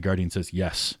over? And the Guardian says,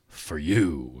 "Yes, for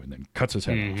you." And then cuts his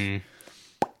head off.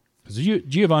 Because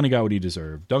Giovanni got what he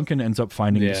deserved. Duncan ends up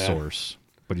finding the source,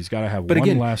 but he's got to have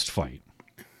one last fight.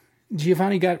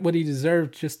 Giovanni got what he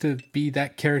deserved just to be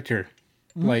that character.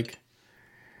 Like,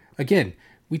 again,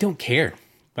 we don't care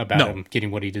about him getting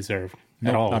what he deserved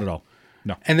at all. Not at all.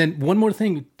 No. And then one more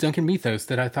thing, Duncan Mythos,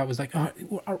 that I thought was like,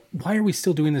 why are we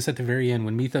still doing this at the very end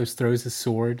when Mythos throws his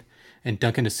sword and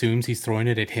Duncan assumes he's throwing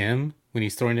it at him when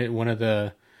he's throwing it at one of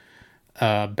the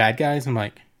bad guys? I'm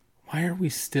like, why are we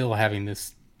still having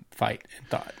this fight and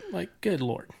thought? Like, good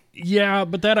Lord. Yeah,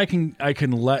 but that I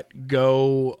can let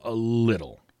go a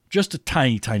little. Just a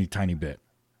tiny, tiny, tiny bit.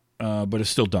 But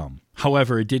it's still dumb.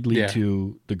 However, it did lead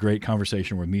to the great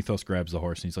conversation where Mythos grabs the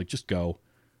horse and he's like, "Just go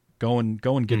and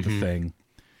get the thing,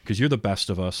 because you're the best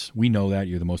of us. We know that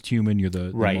you're the most human. You're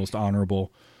the most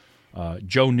honorable."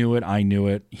 Joe knew it. I knew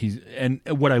it. And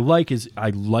what I like is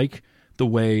the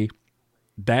way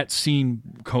that scene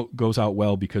goes out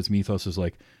well, because Mythos is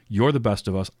like, "You're the best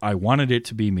of us. I wanted it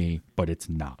to be me, but it's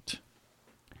not.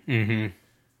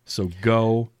 So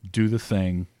go do the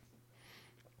thing."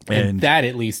 And that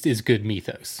at least is good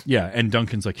Mythos. Yeah, and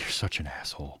Duncan's like, "You're such an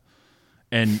asshole."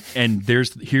 And here's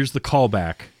the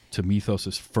callback to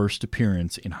Mythos' first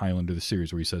appearance in Highlander the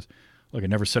series, where he says, "Look, I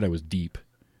never said I was deep."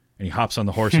 And he hops on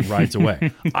the horse and rides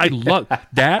away. I love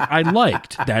that. I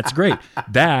liked. That's great.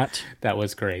 That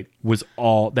was great. Was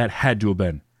all that had to have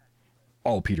been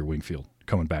all Peter Wingfield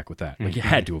coming back with that. Like it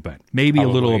had to have been. Maybe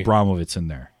probably a little Abramovitz in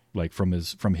there, like from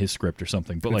his script or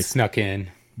something. But like snuck in.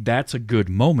 That's a good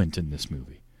moment in this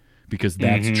movie because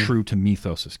that's true to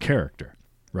Mythos' character,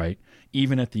 right?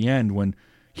 Even at the end when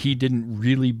he didn't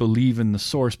really believe in the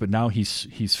source, but now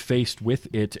he's faced with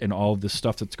it and all of this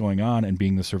stuff that's going on, and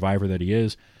being the survivor that he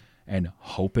is, and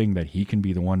hoping that he can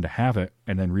be the one to have it,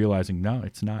 and then realizing no,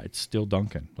 it's not. It's still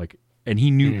Duncan. Like, and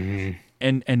he knew,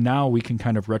 and now we can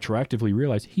kind of retroactively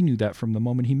realize he knew that from the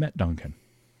moment he met Duncan,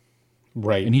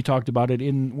 right? And he talked about it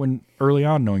when early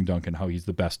on knowing Duncan, how he's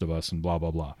the best of us, and blah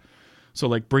blah blah. So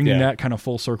like bringing that kind of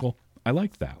full circle, I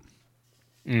liked that.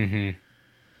 Mm-hmm.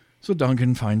 So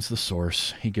Duncan finds the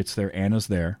source. He gets there. Anna's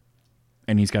there,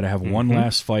 and he's got to have one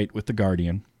last fight with the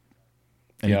Guardian.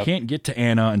 And he can't get to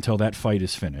Anna until that fight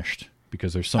is finished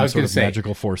because there's some sort of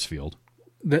magical force field.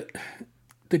 The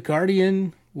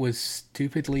Guardian was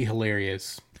stupidly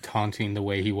hilarious, taunting the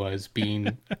way he was,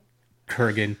 being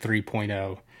Kurgan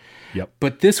 3.0. Yep.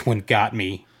 But this one got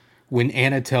me when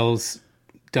Anna tells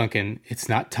Duncan, "It's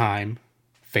not time,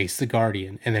 face the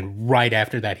Guardian." And then right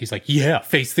after that, he's like, "Yeah,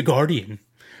 face the Guardian,"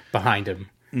 behind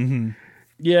him. Mm-hmm.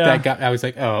 Yeah. I was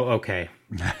like, oh, okay.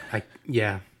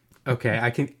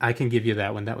 Okay, I can give you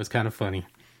that one. That was kind of funny.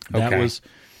 Okay.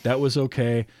 That was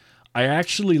okay. I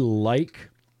actually like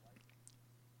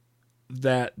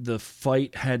that the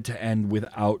fight had to end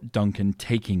without Duncan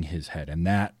taking his head, and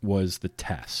that was the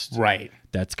test. Right.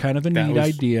 That's kind of a neat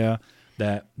idea,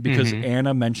 that because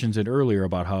Anna mentions it earlier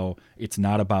about how it's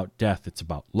not about death, it's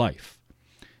about life.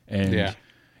 And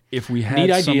if we had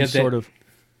neat idea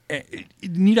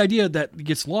that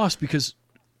gets lost because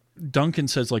Duncan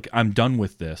says, like, "I'm done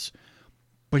with this."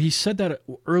 But he said that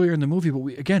earlier in the movie, but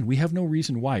we have no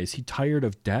reason why. Is he tired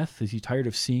of death? Is he tired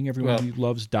of seeing everyone he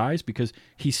loves dies? Because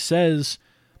he says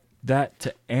that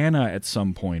to Anna at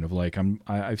some point of like,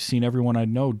 I've seen everyone I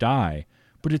know die,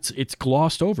 but it's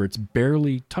glossed over. It's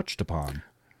barely touched upon.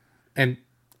 And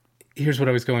here's what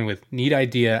I was going with. Neat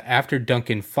idea. After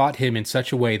Duncan fought him in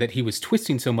such a way that he was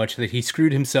twisting so much that he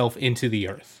screwed himself into the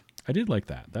earth. I did like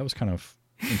that. That was kind of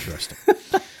interesting.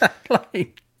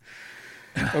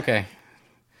 Okay.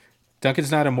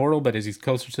 Duncan's not immortal, but as he's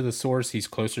closer to the source, he's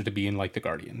closer to being like the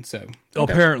Guardian. So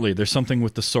apparently, there's something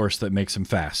with the source that makes him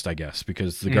fast, I guess,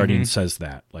 because the Guardian says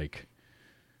that. Like,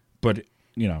 but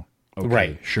okay,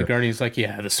 right? Sure. The Guardian's like,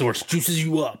 "Yeah, the source juices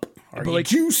you up. Are you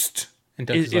juiced?" And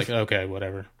Duncan's like, "Okay,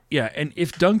 whatever." Yeah, and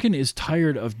if Duncan is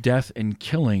tired of death and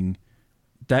killing,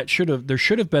 there should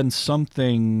have been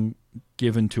something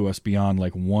given to us beyond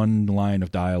like one line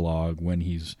of dialogue when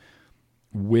he's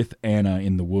with Anna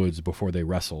in the woods before they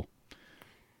wrestle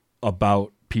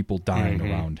about people dying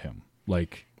around him.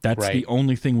 Like, that's the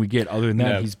only thing we get. Other than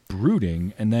that, he's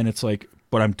brooding, and then it's like,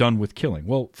 "But I'm done with killing."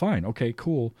 Well, fine, okay,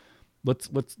 cool. Let's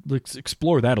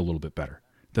explore that a little bit better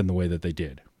than the way that they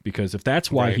did. Because if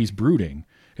that's why he's brooding,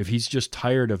 if he's just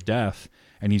tired of death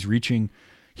and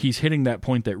he's hitting that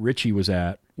point that Richie was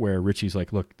at, where Richie's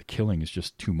like, "Look, the killing is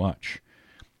just too much."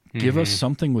 Give us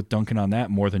something with Duncan on that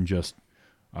more than just,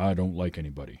 "I don't like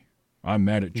anybody. I'm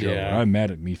mad at Joe. Or I'm mad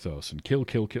at Mythos," and kill.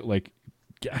 Like,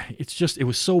 it's just, it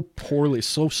was so poorly,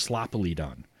 so sloppily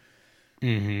done.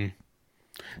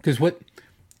 Because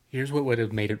here's what would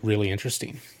have made it really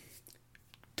interesting.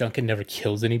 Duncan never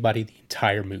kills anybody the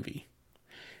entire movie.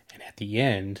 And at the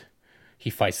end, he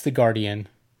fights the Guardian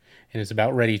and is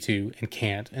about ready to and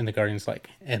can't. And the Guardian's like,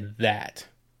 "And that,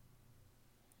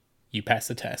 you pass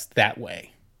the test that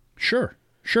way." Sure.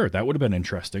 That would have been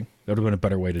interesting. That would have been a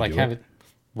better way to do it.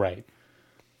 Right.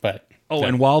 But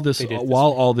and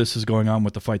while all this is going on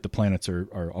with the fight, the planets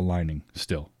are aligning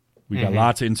still. We got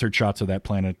lots of insert shots of that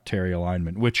planetary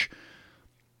alignment, which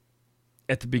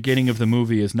at the beginning of the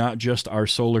movie is not just our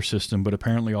solar system, but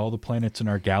apparently all the planets in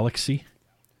our galaxy.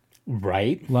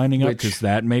 Right. Lining up, because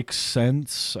that makes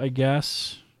sense, I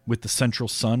guess, with the central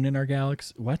sun in our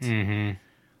galaxy. What? Mm-hmm.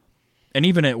 And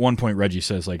even at one point, Reggie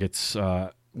says, like, it's...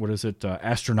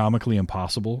 astronomically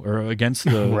impossible, or against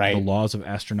the laws of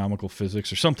astronomical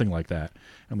physics, or something like that.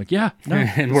 I'm like, yeah, no,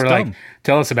 and we're dumb. Like,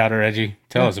 "Tell us about it, Reggie.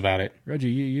 Tell us about it, Reggie.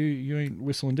 You ain't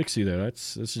whistling Dixie there.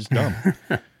 That's just dumb."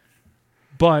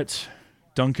 But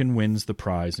Duncan wins the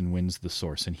prize and wins the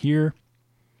source, and here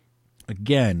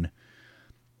again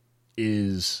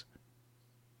is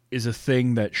a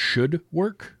thing that should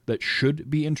work, that should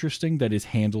be interesting, that is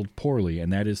handled poorly,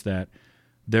 and that is that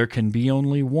there can be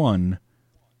only one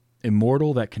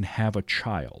immortal that can have a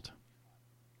child.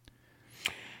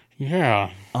 Yeah.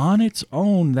 On its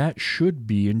own, that should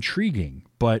be intriguing.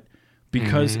 But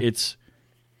because it's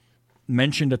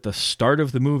mentioned at the start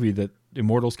of the movie that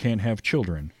immortals can't have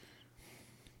children,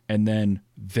 and then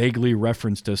vaguely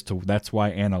referenced as to that's why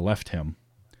Anna left him,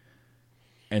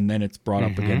 and then it's brought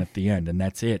up again at the end, and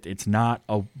that's it. It's not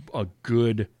a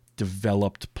good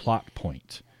developed plot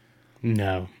point.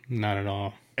 No, not at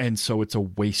all. And so it's a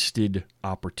wasted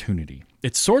opportunity.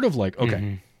 It's sort of like,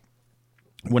 okay,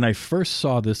 when I first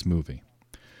saw this movie,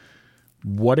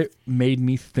 what it made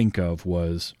me think of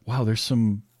was, wow, there's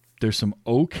some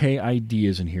okay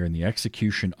ideas in here, and the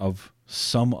execution of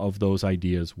some of those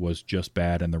ideas was just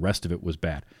bad, and the rest of it was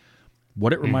bad.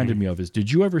 What it reminded me of is,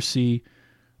 did you ever see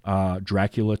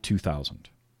Dracula 2000?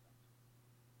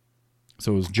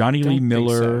 So it was Johnny Lee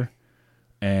Miller,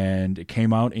 and it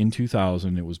came out in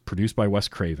 2000. It was produced by Wes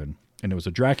Craven, and it was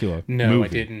a Dracula movie. No, I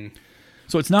didn't.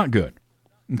 So it's not good.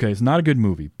 Okay, it's not a good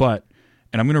movie, but,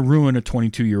 and I'm going to ruin a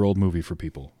 22-year-old movie for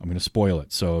people. I'm going to spoil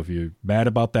it. So if you're mad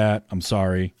about that, I'm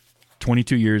sorry.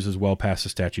 22 years is well past the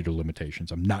statute of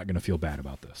limitations. I'm not going to feel bad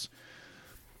about this.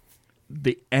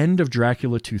 The end of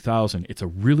Dracula 2000, it's a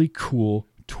really cool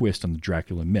twist on the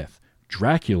Dracula myth.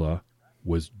 Dracula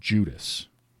was Judas.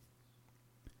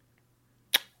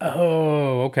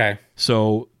 Oh, okay.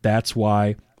 So that's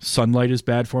why sunlight is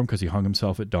bad for him, because he hung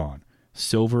himself at dawn.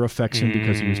 Silver affects him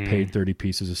because he was paid 30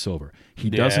 pieces of silver. He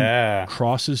doesn't,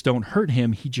 crosses don't hurt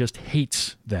him. He just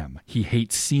hates them. He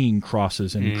hates seeing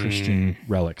crosses and Christian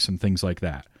relics and things like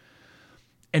that.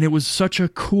 And it was such a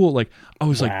cool, like, I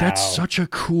was like, that's such a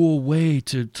cool way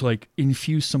to like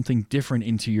infuse something different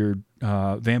into your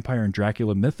vampire and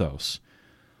Dracula mythos.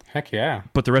 Heck yeah.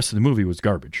 But the rest of the movie was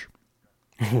garbage.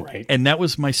 Right. And that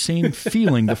was my same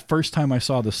feeling the first time I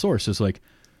saw The Source, is like,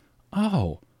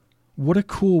 oh, what a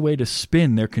cool way to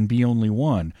spin There Can Be Only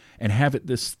One, and have it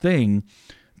this thing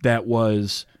that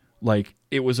was like,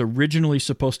 it was originally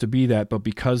supposed to be that, but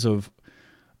because of,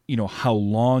 you know, how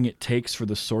long it takes for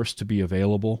the source to be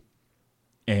available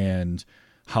and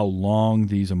how long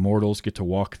these immortals get to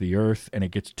walk the earth, and it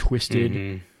gets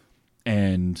twisted,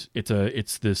 and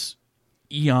it's this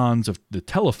eons of the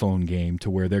telephone game to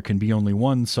where There Can Be Only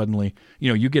One. Suddenly, you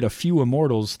know, you get a few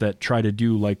immortals that try to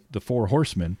do like the Four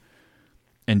Horsemen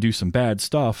and do some bad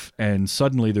stuff, and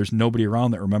suddenly there's nobody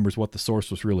around that remembers what the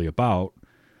source was really about,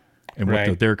 and what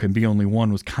the There Can Be Only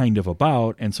One was kind of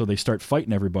about, and so they start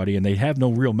fighting everybody, and they have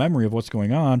no real memory of what's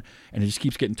going on, and it just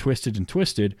keeps getting twisted and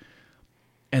twisted,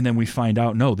 and then we find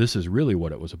out, no, this is really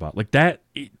what it was about. Like that,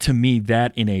 to me,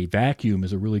 that in a vacuum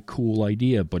is a really cool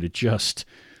idea, but it just,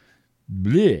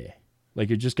 bleh. Like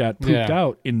it just got pooped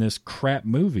out in this crap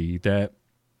movie that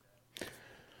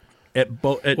at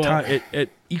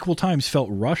equal times felt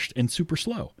rushed and super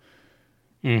slow.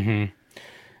 And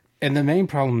the main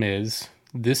problem is,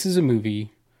 this is a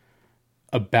movie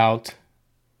about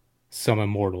some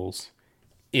immortals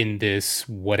in this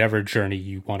whatever journey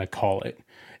you want to call it.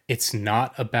 It's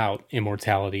not about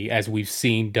immortality, as we've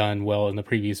seen done well in the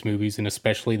previous movies, and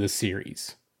especially the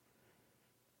series.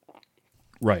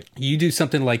 Right. You do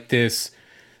something like this,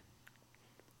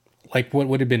 like what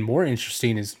would have been more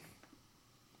interesting is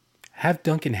have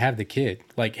Duncan have the kid.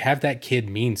 Like, have that kid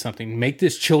mean something. Make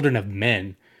this Children of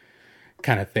Men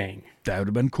kind of thing. That would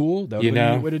have been cool. That would have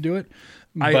been a way to do it.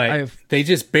 But they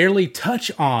just barely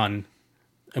touch on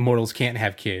immortals can't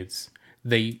have kids.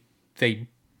 They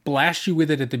blast you with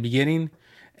it at the beginning,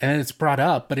 and then it's brought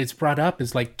up, but it's brought up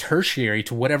as like tertiary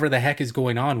to whatever the heck is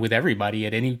going on with everybody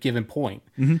at any given point.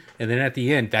 And then at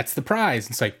the end, that's the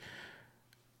prize. It's like,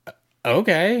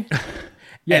 okay.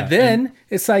 And then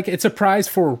it's like, it's a prize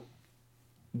for,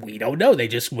 we don't know. They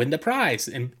just win the prize,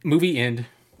 and movie end.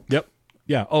 Yep.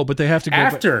 Yeah. Oh, but they have to go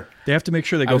after. They have to make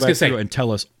sure they go back through and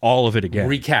tell us all of it again.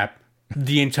 Recap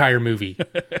the entire movie.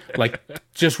 Like,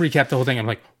 just recap the whole thing. I'm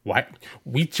like, what?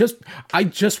 I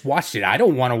just watched it. I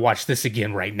don't want to watch this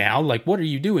again right now. Like, what are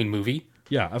you doing, movie?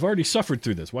 Yeah, I've already suffered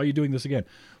through this. Why are you doing this again?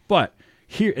 But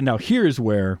here's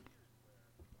where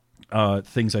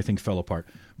things I think fell apart.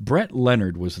 Brett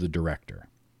Leonard was the director,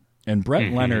 and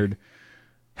Brett Leonard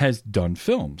has done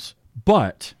films.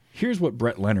 But here's what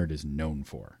Brett Leonard is known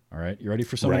for. All right, you ready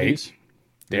for some of these?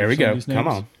 There we go. Come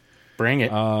on, bring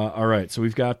it. All right, so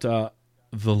we've got The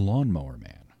Lawnmower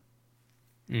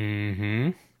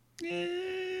Man.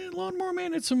 Lawnmower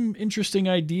Man had some interesting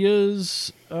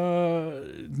ideas.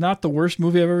 Not the worst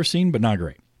movie I've ever seen, but not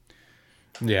great.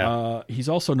 Yeah. He's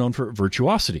also known for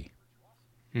Virtuosity.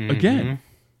 Again,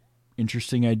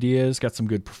 interesting ideas, got some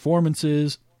good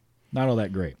performances, not all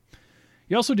that great.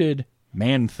 He also did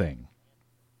Man-Thing,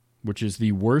 which is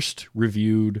the worst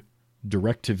reviewed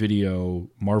direct-to-video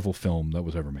Marvel film that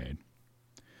was ever made.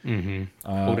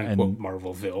 Quote unquote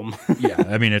Marvel film. Yeah,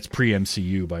 I mean, it's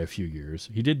pre-MCU by a few years.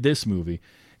 He did this movie.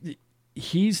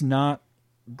 He's not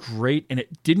great, and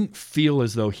it didn't feel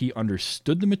as though he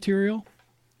understood the material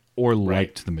or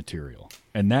liked the material.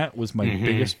 And that was my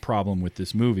biggest problem with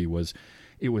this movie, was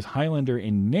it was Highlander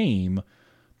in name,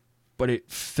 but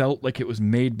it felt like it was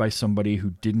made by somebody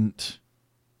who didn't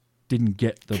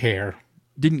get the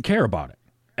didn't care about it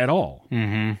at all.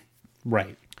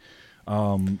 Right.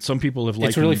 Some people have liked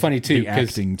it's really funny too, the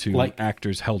acting to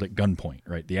actors held at gunpoint,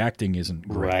 right? The acting isn't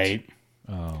great.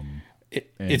 Right.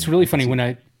 It's really funny when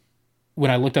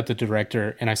I looked up the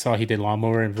director and I saw he did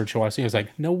Lawnmower and Virtuosity, I was like,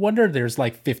 no wonder there's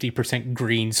like 50%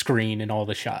 green screen in all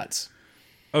the shots.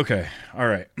 Okay. All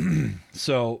right.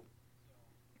 So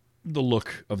the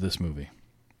look of this movie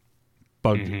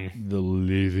bugged the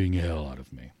living hell out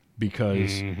of me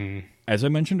because, as I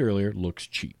mentioned earlier, it looks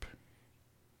cheap.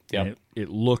 Yep. It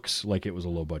looks like it was a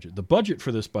low budget. The budget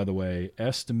for this, by the way,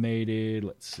 estimated,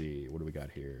 let's see, what do we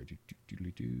got here?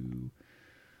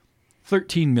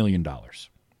 $13 million.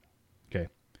 Okay.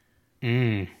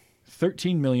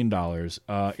 $13 million.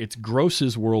 Its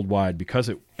grosses worldwide, because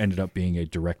it ended up being a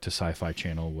direct to Sci-Fi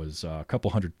Channel, was a couple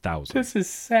 100,000. This is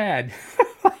sad.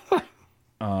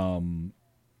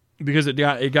 Because it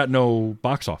got no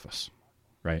box office,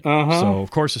 right? So of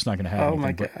course it's not going to have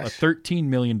anything but a $13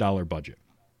 million budget.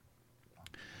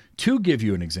 To give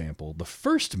you an example, the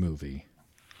first movie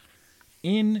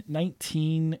in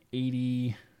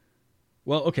 1980,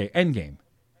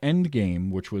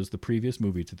 Endgame, which was the previous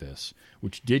movie to this,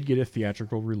 which did get a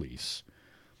theatrical release,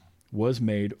 was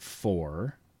made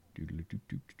for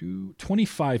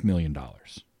 $25 million. All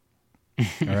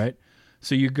right?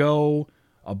 So you go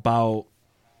about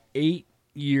 8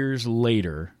 years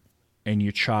later and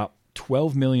you chop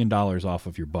 $12 million off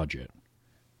of your budget,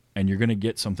 and you're going to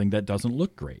get something that doesn't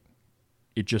look great.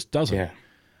 It just doesn't. Yeah.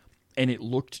 And it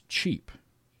looked cheap.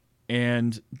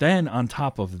 And then on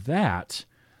top of that,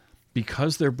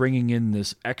 because they're bringing in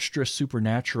this extra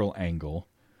supernatural angle,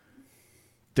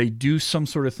 they do some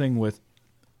sort of thing with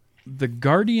the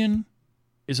Guardian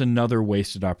is another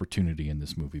wasted opportunity in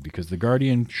this movie, because the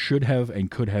Guardian should have and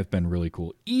could have been really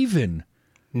cool. Even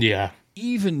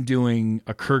doing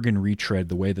a Kurgan retread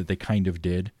the way that they kind of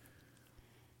did,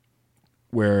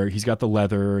 where he's got the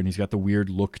leather and he's got the weird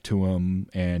look to him,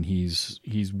 and he's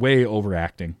way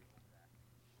overacting,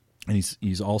 and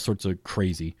he's all sorts of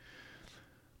crazy.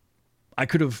 I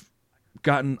could have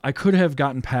gotten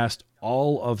past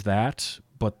all of that,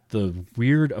 but the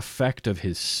weird effect of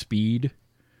his speed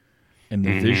and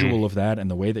the visual of that and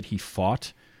the way that he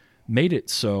fought made it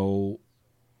so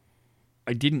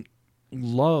I didn't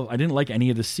like any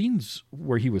of the scenes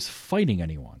where he was fighting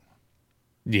anyone.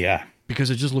 Yeah. Because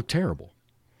it just looked terrible.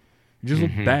 It just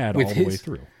looked bad all the way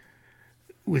through.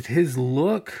 With his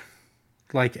look,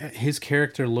 like his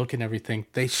character look and everything,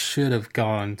 they should have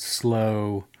gone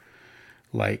slow,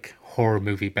 like horror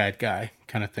movie bad guy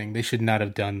kind of thing. They should not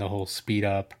have done the whole speed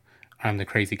up, I'm the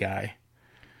crazy guy.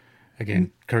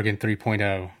 Again, Kurgan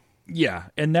 3.0. Yeah,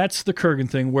 and that's the Kurgan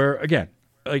thing where, again,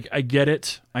 like, I get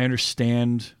it. I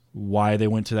understand why they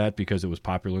went to that, because it was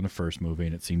popular in the first movie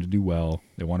and it seemed to do well.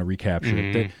 They want to recapture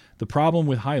it. The problem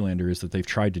with Highlander is that they've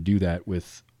tried to do that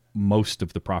with most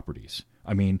of the properties.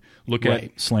 I mean, look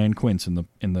at Slan Quince in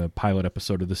the pilot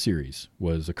episode of the series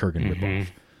was a Kurgan ripoff.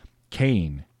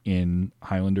 Kane in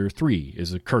Highlander 3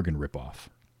 is a Kurgan ripoff.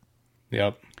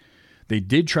 Yep. They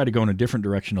did try to go in a different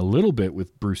direction a little bit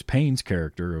with Bruce Payne's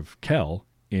character of Kel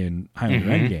in Highlander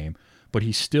Endgame, but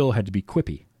he still had to be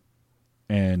quippy.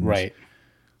 And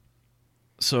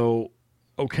so,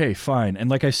 okay, fine. And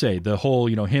like I say, the whole,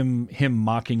 him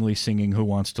mockingly singing Who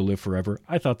Wants to Live Forever,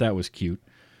 I thought that was cute.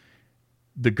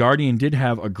 The Guardian did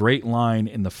have a great line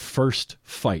in the first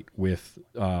fight with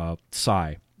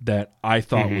Psy that I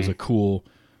thought was a cool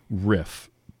riff.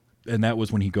 And that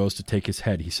was when he goes to take his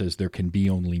head. He says, "There can be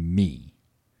only me."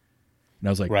 And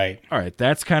I was like, all right,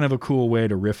 that's kind of a cool way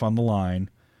to riff on the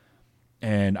line.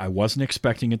 And I wasn't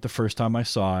expecting it the first time I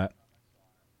saw it.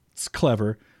 It's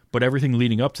clever. But everything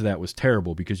leading up to that was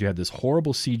terrible, because you had this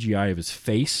horrible CGI of his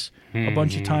face a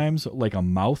bunch of times, like a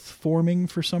mouth forming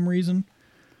for some reason.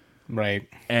 Right.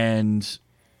 And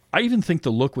I even think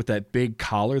the look with that big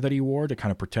collar that he wore to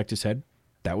kind of protect his head,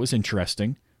 that was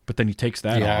interesting. But then he takes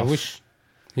that off. Yeah, I wish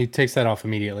he takes that off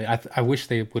immediately. I wish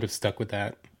they would have stuck with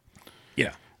that.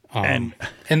 Yeah. And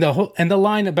the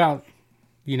line about,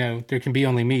 there can be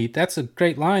only me, that's a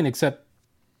great line, except,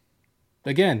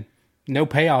 again, no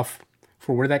payoff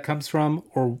for where that comes from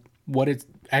or what it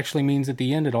actually means at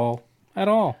the end at all.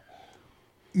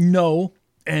 No,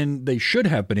 and they should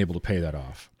have been able to pay that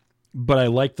off. But I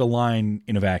like the line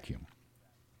in a vacuum.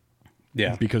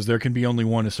 Yeah. Because there can be only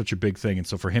one is such a big thing. And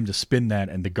so for him to spin that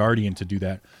and the Guardian to do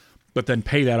that, but then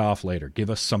pay that off later, give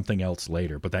us something else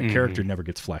later. But that character never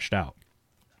gets fleshed out.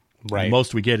 Right. The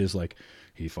most we get is like,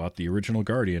 he fought the original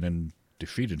Guardian and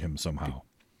defeated him somehow.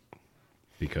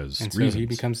 Because and so reasons. he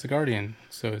becomes the Guardian.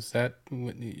 So is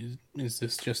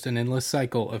this just an endless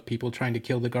cycle of people trying to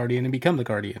kill the Guardian and become the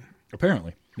Guardian?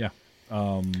 Apparently, yeah.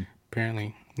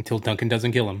 Apparently, until Duncan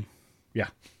doesn't kill him. Yeah.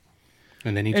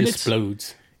 And then he just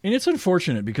explodes. And it's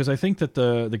unfortunate because I think that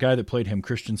the guy that played him,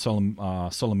 Christian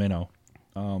Solomino,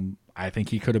 I think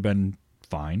he could have been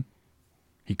fine.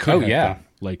 He could have been.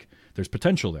 Like, there's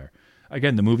potential there.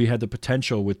 Again, the movie had the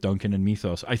potential with Duncan and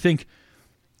Mythos. I think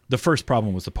the first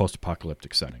problem was the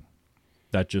post-apocalyptic setting.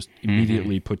 That just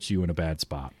immediately puts you in a bad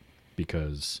spot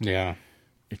because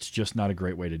it's just not a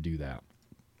great way to do that.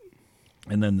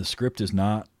 And then the script is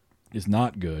not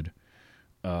good.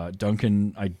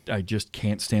 Duncan, I just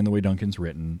can't stand the way Duncan's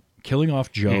written. Killing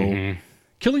off Joe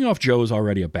is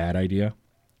already a bad idea,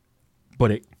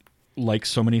 but it, like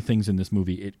so many things in this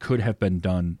movie, it could have been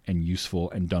done and useful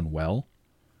and done well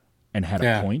and had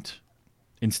a point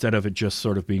instead of it just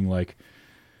sort of being like,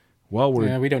 well,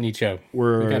 we don't need Joe.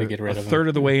 We got to get rid of him. A third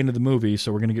of the way into the movie,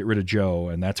 so we're going to get rid of Joe,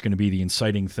 and that's going to be the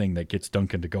inciting thing that gets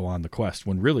Duncan to go on the quest,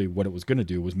 when really what it was going to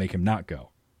do was make him not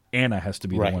go. Anna has to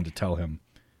be the one to tell him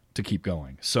to keep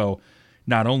going. So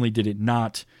not only did it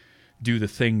not do the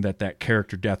thing that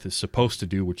character death is supposed to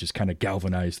do, which is kind of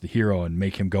galvanize the hero and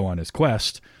make him go on his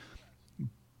quest,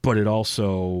 but it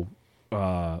also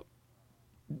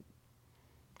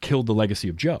killed the legacy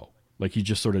of Joe. Like, he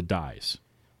just sort of dies.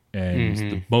 And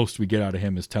the most we get out of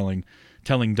him is telling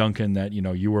Duncan that,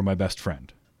 you were my best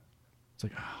friend. It's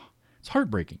like, it's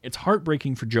heartbreaking. It's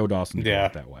heartbreaking for Joe Dawson to go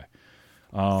out that way.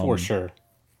 For sure.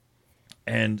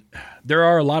 And there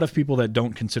are a lot of people that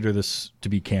don't consider this to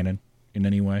be canon in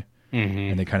any way.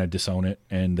 And they kind of disown it.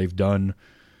 And they've done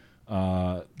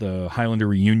the Highlander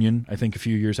reunion, I think, a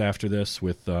few years after this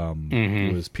with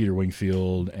it was Peter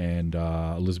Wingfield and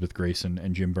Elizabeth Grayson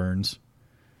and Jim Burns.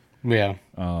 Yeah.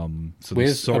 So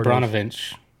with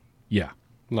Abramovich. Yeah.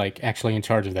 Like, actually in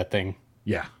charge of that thing.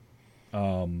 Yeah.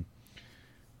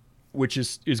 Which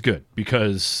is good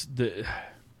because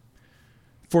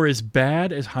for as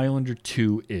bad as Highlander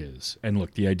 2 is, and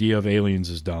look, the idea of aliens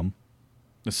is dumb,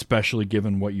 especially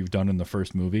given what you've done in the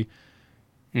first movie.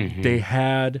 They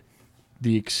had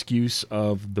the excuse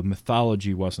of the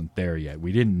mythology wasn't there yet.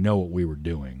 We didn't know what we were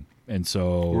doing. And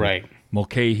so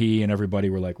Mulcahy and everybody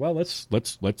were like, well,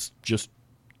 let's just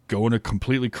go in a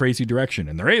completely crazy direction,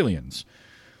 and they're aliens.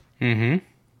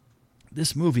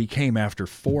 This movie came after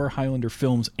 4 Highlander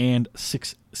films and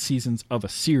 6 seasons of a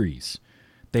series.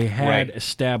 They had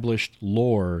established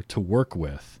lore to work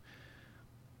with,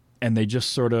 and they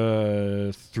just sort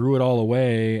of threw it all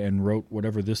away and wrote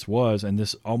whatever this was, and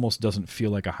this almost doesn't feel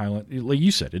like a Highlander. Like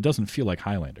you said, it doesn't feel like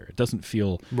Highlander. It doesn't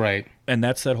feel... Right. And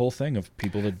that's that whole thing of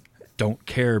people that don't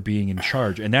care being in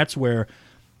charge. And that's where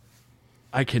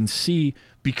I can see,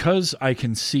 because I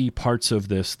can see parts of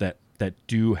this that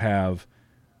do have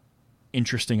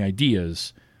interesting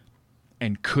ideas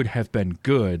and could have been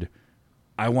good,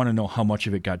 I want to know how much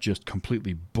of it got just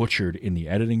completely butchered in the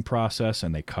editing process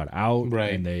and they cut out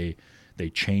and they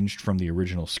changed from the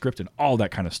original script and all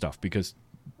that kind of stuff, because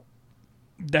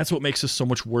that's what makes this so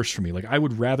much worse for me. Like, I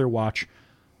would rather watch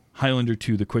Highlander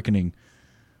 2: The Quickening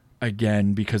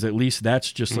again, because at least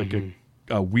that's just like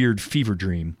a weird fever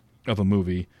dream of a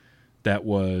movie that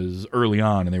was early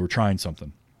on and they were trying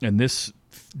something. And this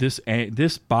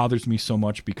bothers me so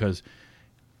much because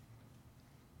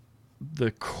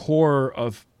the core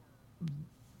of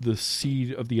the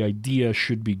seed of the idea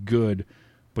should be good,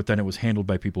 but then it was handled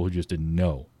by people who just didn't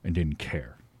know and didn't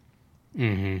care.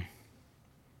 And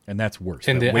that's worse.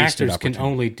 And the actors can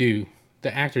only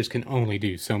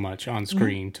do so much on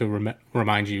screen to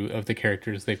remind you of the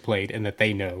characters they've played and that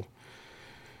they know.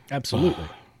 Absolutely.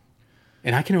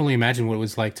 And I can only imagine what it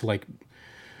was like to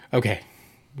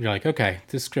you're like, okay,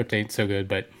 this script ain't so good,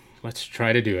 but let's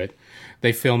try to do it.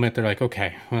 They film it. They're like,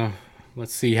 okay, well,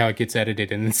 let's see how it gets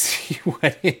edited and then see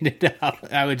what ended up.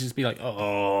 I would just be like,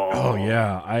 oh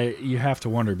yeah. You have to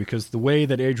wonder, because the way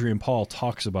that Adrian Paul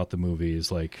talks about the movie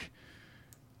is like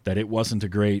that it wasn't a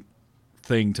great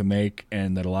thing to make,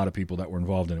 and that a lot of people that were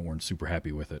involved in it weren't super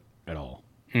happy with it at all.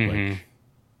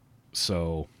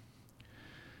 So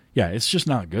yeah, it's just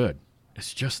not good.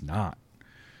 It's just not.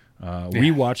 We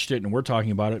watched it and we're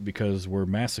talking about it because we're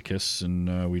masochists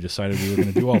and we decided we were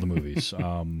going to do all the movies.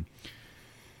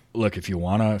 Look, if you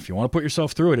wanna put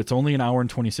yourself through it, it's only an hour and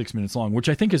 26 minutes long, which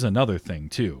I think is another thing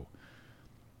too.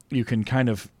 You can kind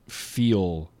of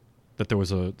feel that there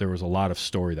was a lot of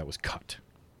story that was cut.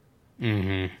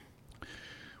 Mm-hmm.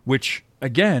 Which,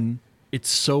 again, it's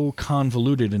so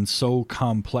convoluted and so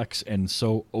complex and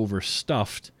so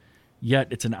overstuffed, yet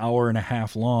it's an hour and a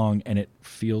half long and it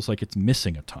feels like it's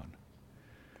missing a ton.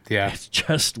 Yeah. It's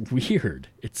just weird.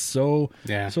 It's so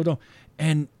dumb.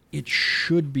 And it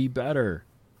should be better.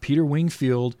 Peter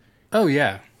Wingfield. Oh,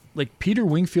 yeah. Like, Peter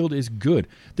Wingfield is good.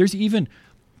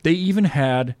 They even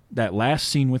had that last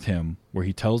scene with him where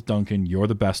he tells Duncan, "You're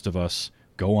the best of us.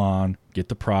 Go on, get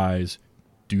the prize,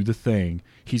 do the thing."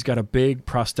 He's got a big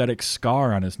prosthetic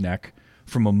scar on his neck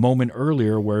from a moment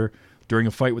earlier where, during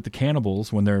a fight with the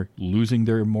cannibals, when they're losing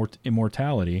their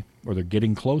immortality, or they're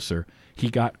getting closer, he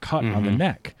got cut on the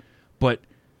neck. But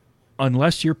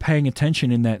unless you're paying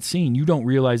attention in that scene, you don't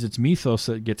realize it's Mythos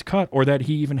that gets cut, or that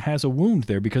he even has a wound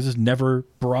there, because it's never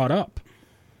brought up.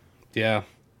 Yeah.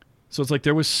 So it's like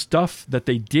there was stuff that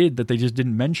they did that they just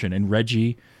didn't mention. And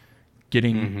Reggie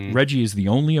is the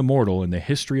only immortal in the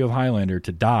history of Highlander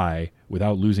to die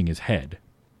without losing his head.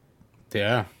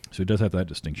 Yeah. So it does have that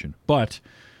distinction. But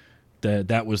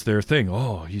that was their thing.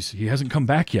 Oh, he hasn't come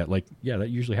back yet. Like, yeah, that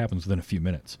usually happens within a few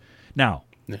minutes. Now,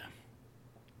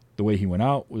 the way he went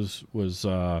out was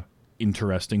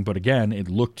interesting, but again, it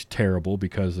looked terrible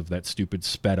because of that stupid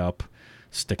sped up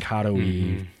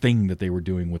staccato-y thing that they were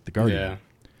doing with the Guardian. Yeah.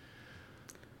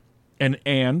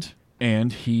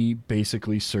 And he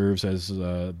basically serves as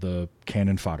the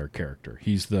cannon fodder character.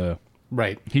 He's the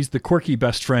quirky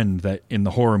best friend that in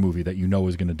the horror movie that you know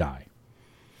is going to die.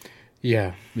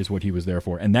 Yeah, is what he was there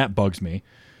for, and that bugs me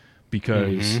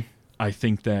because I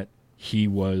think that he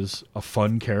was a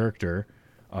fun character.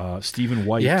 Stephen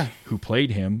White, who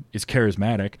played him, is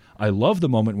charismatic. I love the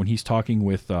moment when he's talking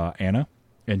with Anna,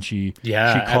 and she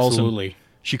calls him.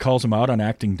 She calls him out on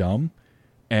acting dumb,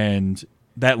 and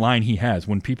that line he has: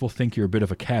 "When people think you're a bit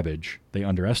of a cabbage, they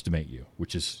underestimate you,"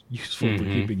 which is useful for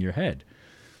keeping your head.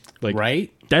 Like,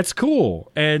 right? That's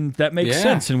cool, and that makes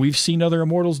sense. And we've seen other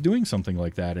immortals doing something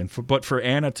like that. And but for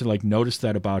Anna to like notice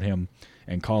that about him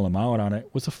and call him out on it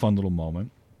was a fun little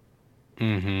moment.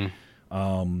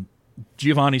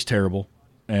 Giovanni's terrible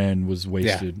and was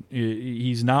wasted. Yeah.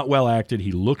 He's not well acted.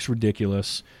 He looks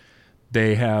ridiculous.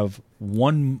 They have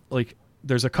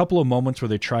there's a couple of moments where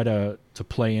they try to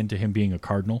play into him being a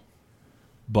cardinal,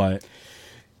 but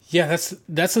yeah,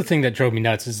 that's the thing that drove me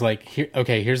nuts. Is like,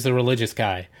 here's the religious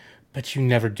guy, but you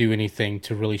never do anything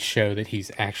to really show that he's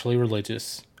actually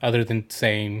religious, other than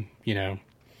saying, I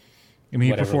mean,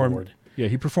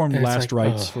 he performed last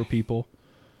rites for people,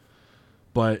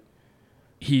 but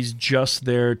he's just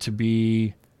there to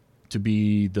be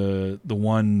the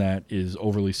one that is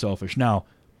overly selfish. Now,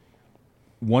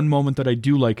 one moment that I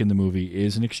do like in the movie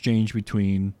is an exchange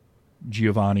between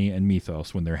Giovanni and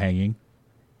Mythos when they're hanging,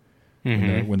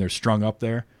 when they're strung up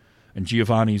there, and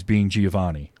Giovanni's being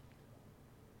Giovanni.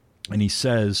 And he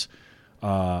says,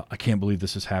 I can't believe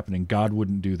this is happening. God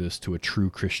wouldn't do this to a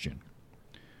true Christian.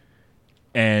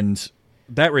 And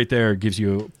that right there gives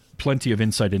you plenty of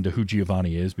insight into who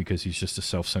Giovanni is, because he's just a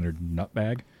self-centered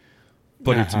nutbag.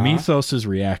 But it's Mythos'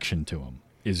 reaction to him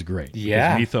is great.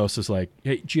 Yeah. Mythos is like,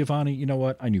 hey, Giovanni, you know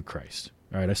what? I knew Christ.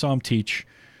 All right, I saw him teach.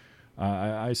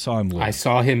 I saw him live. I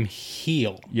saw him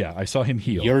heal. Yeah, I saw him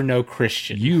heal. You're no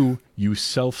Christian. You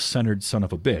self-centered son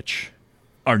of a bitch,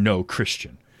 are no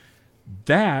Christian.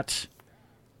 That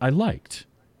I liked.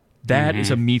 That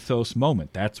is a Mythos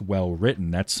moment. That's well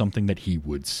written. That's something that he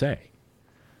would say.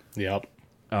 Yep.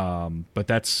 But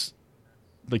that's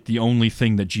like the only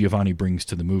thing that Giovanni brings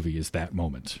to the movie is that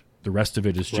moment. The rest of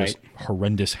it is just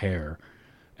horrendous hair,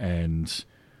 and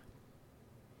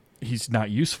he's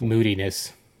not useful.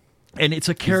 Moodiness. And it's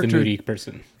a character. He's the moody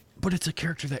person. But it's a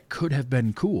character that could have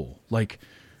been cool. Like,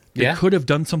 they could have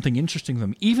done something interesting with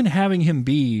him. Even having him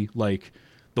be like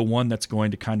the one that's going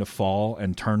to kind of fall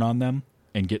and turn on them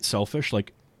and get selfish.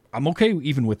 Like, I'm okay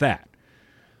even with that.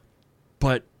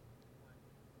 But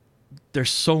there's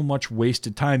so much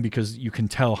wasted time because you can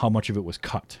tell how much of it was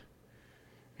cut.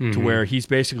 To where he's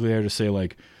basically there to say,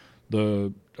 like,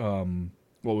 the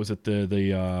what was it,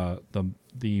 the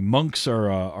monks are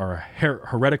a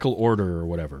heretical order or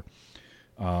whatever,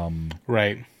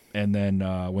 right? And then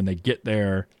when they get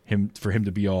there, for him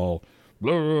to be all,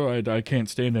 I can't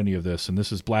stand any of this, and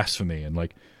this is blasphemy, and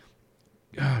like,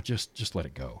 just let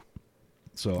it go.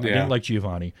 So I didn't like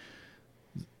Giovanni.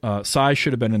 Sai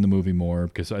should have been in the movie more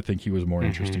because I think he was a more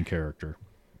interesting character.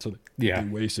 So they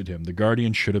wasted him. The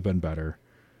Guardian should have been better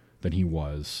than he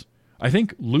was. I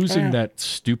think losing that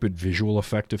stupid visual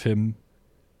effect of him,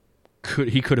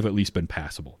 he could have at least been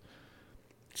passable.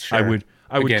 Sure.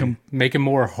 I would make him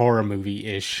more horror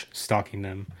movie-ish, stalking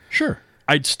them. Sure.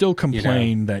 I'd still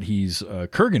complain that he's a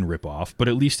Kurgan ripoff, but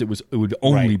at least it would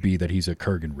only be that he's a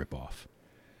Kurgan ripoff.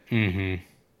 Mm-hmm.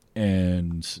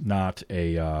 And not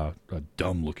a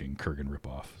dumb-looking Kurgan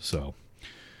ripoff. So,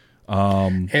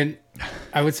 and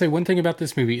I would say one thing about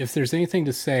this movie, if there's anything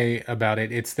to say about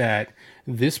it, it's that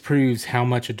this proves how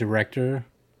much a director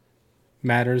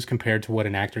matters compared to what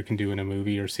an actor can do in a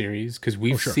movie or series. Because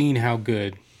we've seen how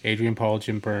good Adrian Paul,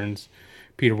 Jim Burns,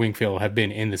 Peter Wingfield have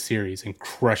been in the series and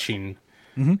crushing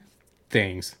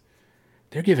things.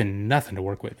 They're given nothing to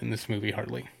work with in this movie,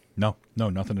 hardly. No,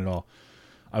 nothing at all.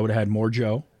 I would have had more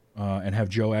Joe. And have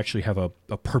Joe actually have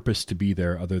a purpose to be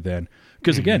there other than...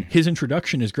 Because, again, his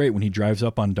introduction is great when he drives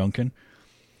up on Duncan.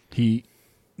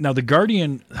 Now, the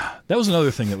Guardian... That was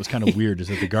another thing that was kind of weird, is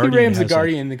that the Guardian... He rams the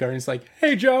Guardian, and the Guardian's like,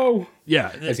 hey, Joe!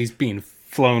 Yeah. As he's being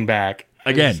flown back.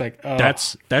 Again,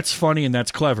 that's funny and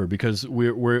that's clever, because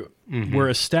we're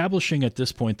establishing at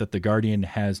this point that the Guardian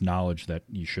has knowledge that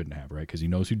he shouldn't have, right? Because he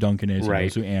knows who Duncan is, he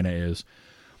knows who Anna is.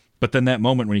 But then that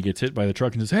moment when he gets hit by the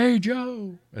truck and says, hey,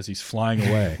 Joe, as he's flying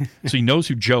away. So he knows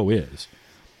who Joe is.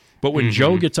 But when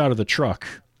Joe gets out of the truck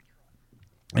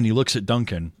and he looks at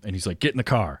Duncan and he's like, get in the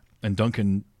car. And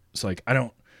Duncan's like,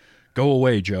 go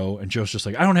away, Joe. And Joe's just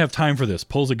like, I don't have time for this.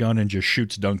 Pulls a gun and just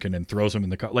shoots Duncan and throws him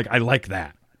in the car. Like, I like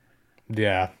that.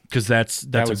 Yeah. Because that's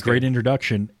a great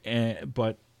introduction.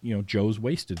 But, Joe's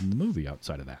wasted in the movie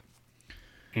outside of that.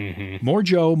 Mm-hmm. More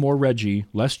Joe, more Reggie,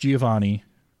 less Giovanni.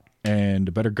 And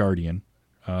a better Guardian.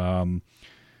 The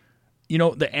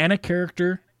Anna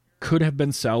character could have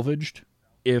been salvaged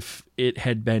if it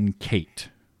had been Kate.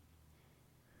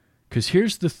 Because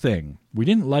here's the thing. We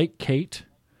didn't like Kate,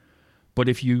 but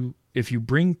if you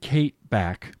bring Kate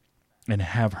back and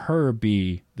have her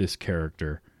be this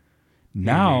character,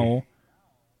 now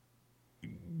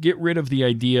get rid of the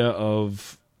idea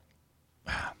of...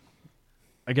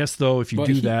 I guess, though, if you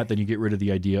do that, then you get rid of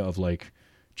the idea of, like,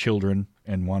 children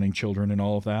and wanting children and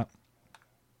all of that.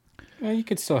 Well, you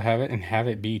could still have it and have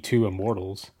it be two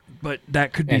immortals. But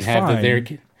that could be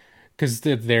fine. Because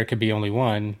there could be only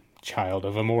one child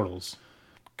of immortals.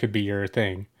 Could be your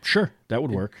thing. Sure, that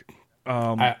would work.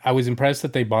 I was impressed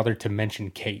that they bothered to mention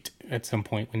Kate at some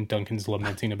point when Duncan's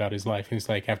lamenting about his life. He's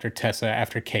like, after Tessa,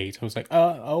 after Kate. I was like,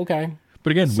 okay.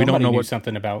 But again, we don't know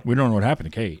what happened to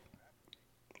Kate.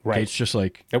 Right. Kate's just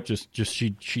like,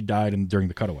 she died during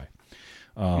the cutaway.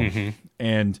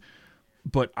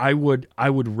 But I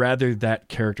would rather that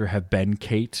character have been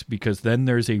Kate, because then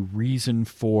there's a reason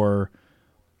for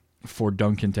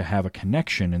Duncan to have a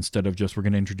connection instead of just, we're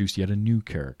going to introduce yet a new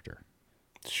character.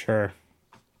 Sure.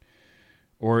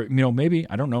 Or, maybe,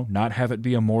 I don't know, not have it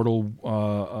be a mortal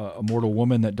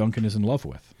woman that Duncan is in love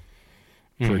with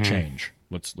for a change.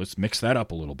 Let's mix that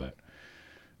up a little bit.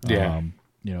 Yeah.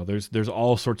 There's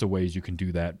all sorts of ways you can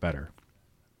do that better.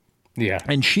 Yeah.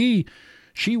 And she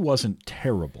wasn't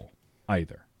terrible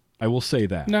either. I will say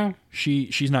that. No.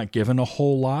 She's not given a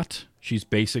whole lot. She's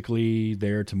basically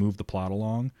there to move the plot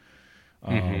along.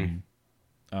 Thelka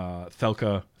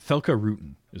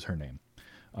Rutan is her name.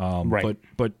 Right.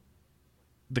 But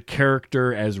the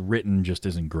character as written just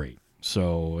isn't great.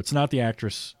 So it's not the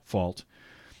actress' fault.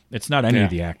 It's not any of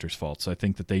the actors' faults. I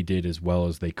think that they did as well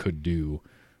as they could do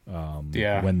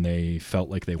when they felt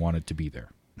like they wanted to be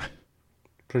there.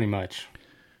 Pretty much.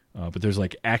 But there's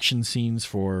like action scenes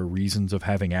for reasons of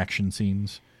having action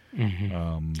scenes.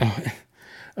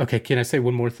 Okay, can I say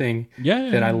one more thing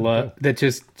that I love that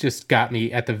just got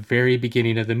me at the very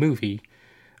beginning of the movie,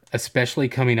 especially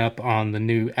coming up on the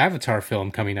new Avatar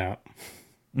film coming out.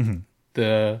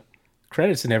 The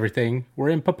credits and everything were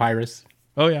in papyrus.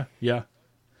 Oh yeah.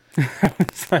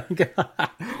 It's like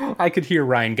I could hear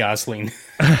Ryan Gosling.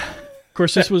 Of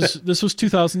course, this was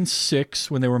 2006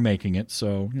 when they were making it,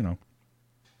 so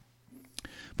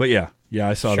But yeah,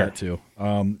 I saw that too.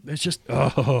 It's just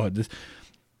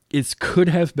it could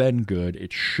have been good.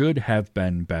 It should have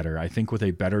been better. I think with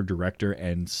a better director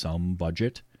and some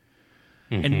budget.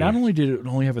 And not only did it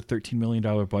only have a $13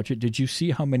 million budget, did you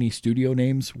see how many studio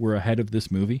names were ahead of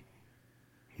this movie?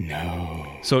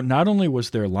 No. So not only was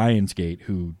there Lionsgate,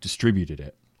 who distributed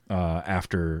it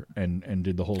after and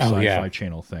did the whole Sci-Fi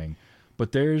Channel thing,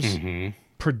 but there's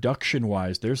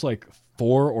production-wise, there's like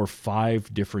 4 or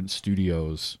 5 different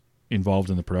studios involved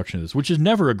in the production of this, which is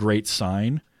never a great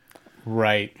sign.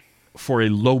 Right. For a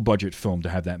low-budget film to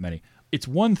have that many. It's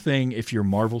one thing if you're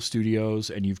Marvel Studios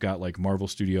and you've got like Marvel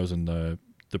Studios and the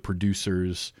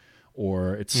producers,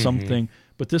 or it's something,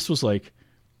 but this was like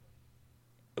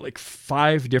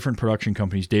 5 different production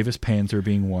companies, Davis Panzer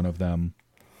being one of them.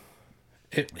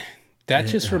 That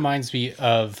just reminds me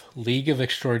of League of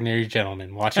Extraordinary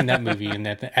Gentlemen, watching that movie and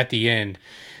at the end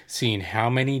seeing how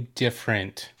many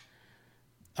different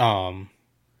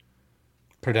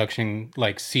production,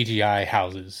 like CGI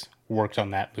houses worked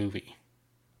on that movie.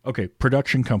 Okay,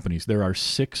 production companies. There are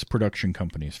 6 production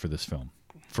companies for this film,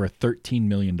 for a $13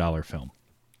 million film.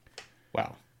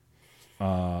 Wow.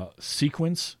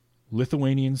 Sequence,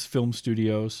 Lithuanians Film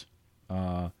Studios,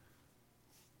 looks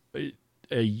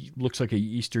like a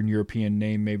Eastern European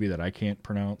name maybe that I can't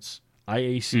pronounce,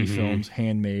 IAC Films,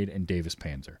 Handmade, and Davis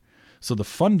Panzer. So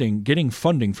getting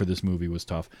funding for this movie was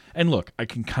tough. And look, I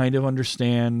can kind of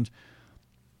understand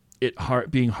it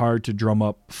being hard to drum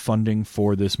up funding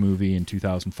for this movie in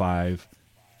 2005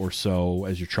 or so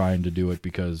as you're trying to do it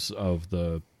because of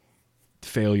the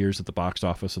failures at the box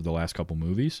office of the last couple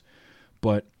movies.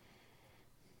 But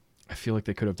I feel like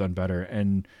they could have done better,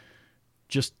 and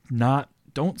just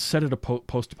don't set it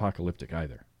post-apocalyptic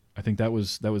either. I think that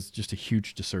was just a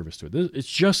huge disservice to it. It's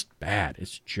just bad.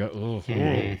 It's just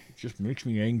it just makes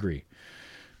me angry.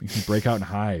 Makes me break out in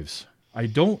hives.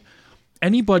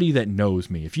 Anybody that knows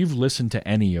me, if you've listened to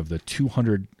any of the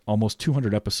almost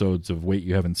 200 episodes of Wait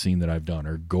You Haven't Seen that I've done,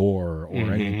 or Gore,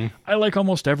 or anything, I like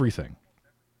almost everything.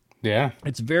 Yeah.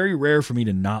 It's very rare for me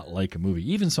to not like a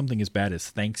movie. Even something as bad as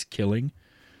Thanksgiving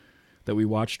that we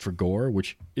watched for Gore,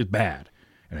 which is bad,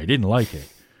 and I didn't like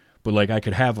it. But like I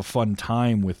could have a fun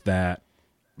time with that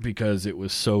because it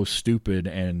was so stupid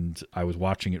and I was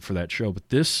watching it for that show. But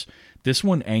this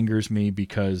one angers me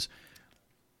because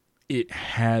it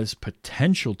has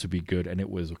potential to be good and it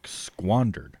was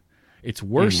squandered. It's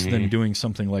worse than doing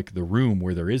something like The Room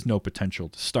where there is no potential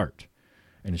to start.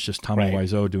 And it's just Tommy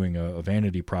Wiseau doing a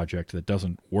vanity project that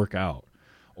doesn't work out.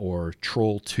 Or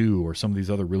Troll 2 or some of these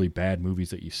other really bad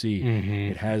movies that you see.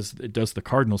 It does the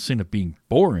cardinal sin of being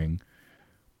boring,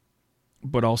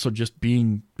 but also just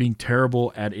being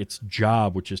terrible at its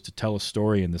job, which is to tell a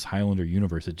story in this Highlander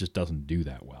universe. It just doesn't do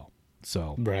that well.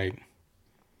 So right.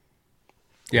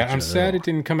 Yeah, I'm sad it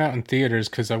didn't come out in theaters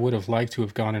because I would have liked to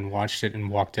have gone and watched it and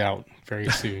walked out very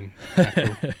soon.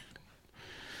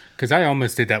 Because I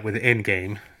almost did that with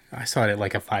Endgame. I saw it at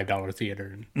like a $5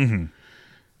 theater and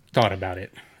thought about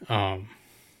it.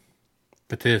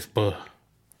 But this,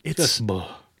 it's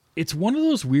one of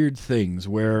those weird things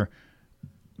where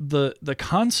the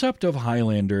concept of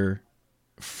Highlander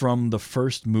from the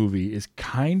first movie is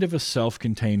kind of a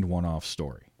self-contained one-off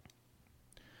story.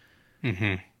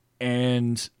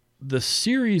 And the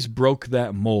series broke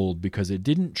that mold because it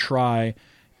didn't try.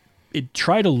 It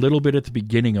tried a little bit at the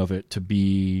beginning of it to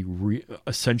be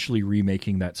essentially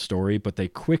remaking that story, but they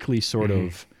quickly sort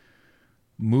of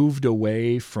moved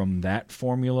away from that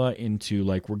formula into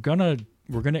like we're gonna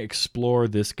explore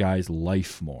this guy's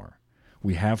life more.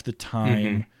 We have the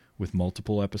time with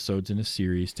multiple episodes in a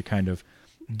series to kind of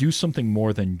do something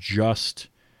more than just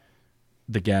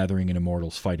the Gathering and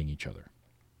Immortals fighting each other.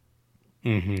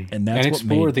 And that's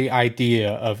explore the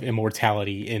idea of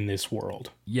immortality in this world.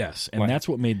 Yes, and that's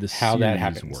what made the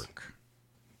series work.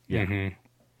 Yeah.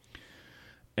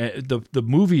 The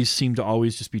movies seem to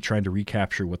always just be trying to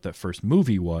recapture what that first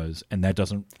movie was, and that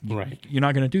doesn't. Right. You're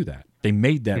not going to do that. They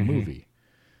made that movie.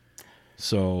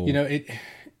 So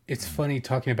it's funny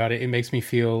talking about it. It makes me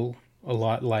feel a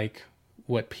lot like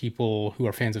what people who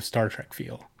are fans of Star Trek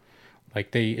feel. Like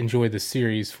they enjoy the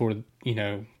series for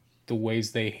the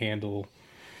ways they handle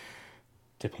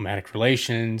diplomatic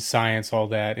relations, science, all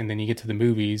that. And then you get to the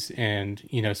movies and,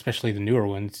 especially the newer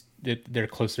ones, they're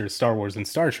closer to Star Wars than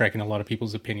Star Trek in a lot of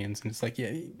people's opinions. And it's like,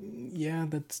 yeah,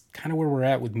 that's kind of where we're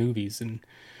at with movies. And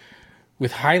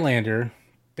with Highlander,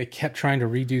 they kept trying to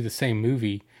redo the same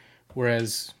movie.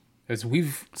 Whereas, as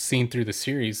we've seen through the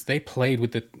series, they played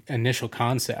with the initial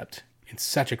concept in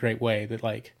such a great way that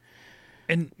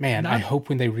I hope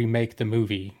when they remake the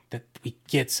movie that we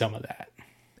get some of that.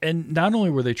 And not only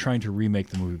were they trying to remake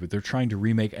the movie, but they're trying to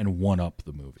remake and one-up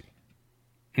the movie.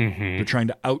 They're trying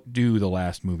to outdo the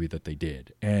last movie that they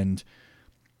did. And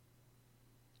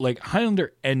like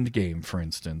Highlander Endgame, for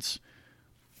instance,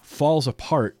 falls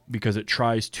apart because it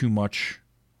tries too much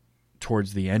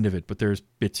towards the end of it, but there's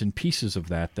bits and pieces of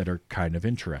that are kind of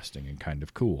interesting and kind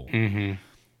of cool.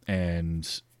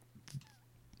 And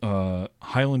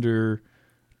Highlander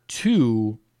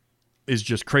 2 is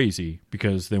just crazy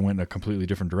because they went in a completely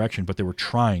different direction, but they were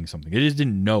trying something. They just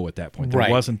didn't know at that point. There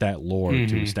wasn't that lore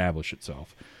to establish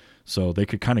itself. So they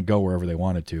could kind of go wherever they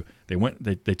wanted to.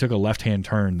 They took a left-hand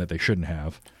turn that they shouldn't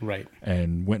have. Right.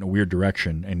 And went in a weird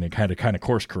direction, and they kind of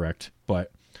course correct.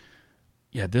 But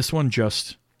yeah, this one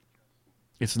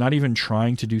it's not even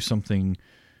trying to do something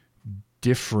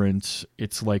different.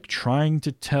 It's like trying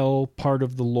to tell part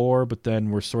of the lore, but then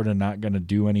we're sort of not going to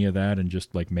do any of that and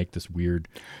just like make this weird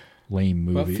lame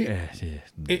movie. Well,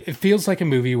 it feels like a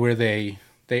movie where they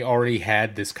already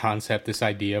had this concept, this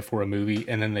idea for a movie,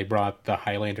 and then they brought the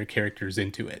Highlander characters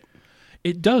into it.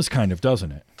 It does kind of,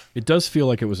 doesn't it? It does feel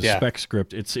like it was a spec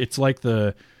script. It's like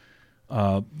a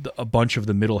bunch of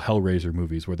the middle Hellraiser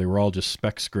movies where they were all just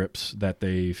spec scripts that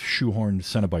they shoehorned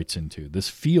Cenobites into. This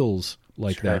feels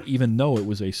like that, even though it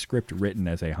was a script written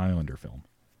as a Highlander film.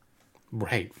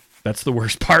 Right. That's the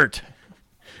worst part.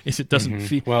 Is it doesn't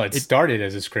feel well. It started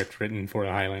as a script written for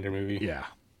a Highlander movie. Yeah.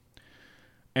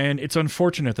 And it's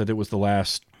unfortunate that it was the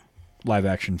last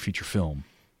live-action feature film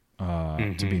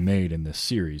to be made in this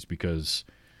series, because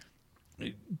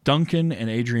Duncan and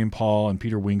Adrian Paul and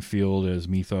Peter Wingfield as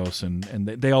Mythos, and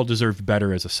they all deserved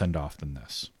better as a send-off than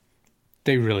this.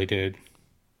 They really did.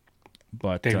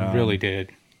 But they really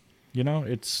did. You know,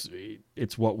 it's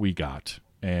what we got.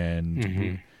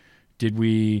 And did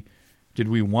we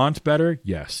want better?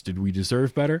 Yes. Did we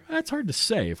deserve better? It's hard to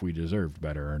say if we deserved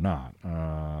better or not,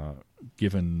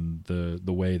 given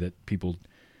the way that people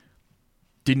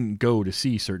didn't go to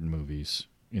see certain movies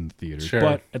in theaters. Sure.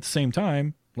 But at the same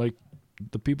time, like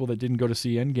the people that didn't go to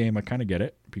see Endgame, I kind of get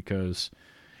it, because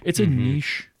it's a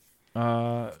niche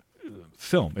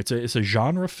film. It's a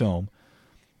genre film,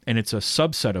 and it's a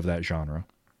subset of that genre.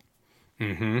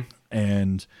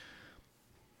 And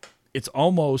it's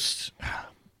almost...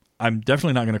 I'm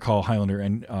definitely not going to call Highlander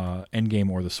and Endgame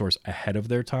or The Source ahead of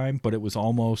their time, but it was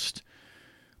almost...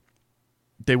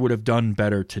 They would have done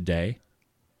better today,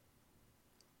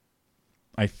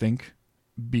 I think,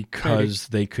 because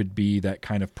they could be that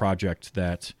kind of project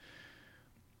that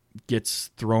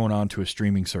gets thrown onto a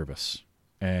streaming service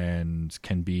and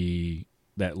can be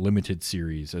that limited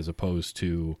series as opposed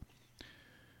to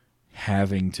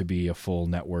having to be a full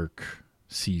network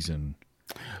season.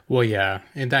 Well, yeah,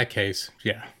 in that case,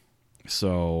 yeah.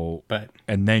 So,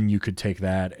 and then you could take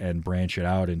that and branch it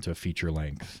out into feature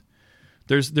length.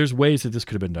 There's ways that this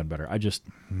could have been done better. I just,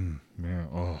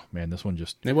 this one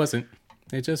just... It wasn't.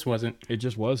 It just wasn't. It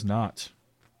just was not.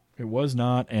 It was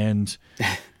not, and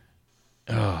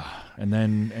and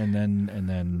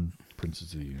then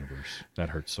Princes of the Universe. That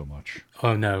hurts so much.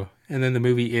 Oh no! And then the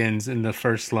movie ends, and the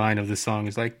first line of the song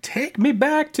is like, "Take me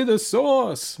back to the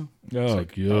source."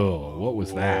 What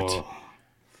was that?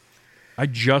 I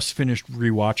just finished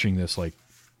rewatching this like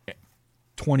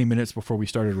 20 minutes before we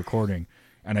started recording,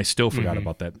 and I still forgot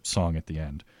about that song at the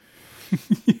end.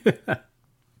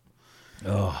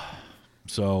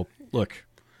 So, look,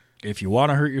 if you want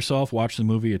to hurt yourself, watch the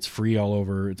movie. It's free all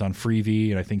over. It's on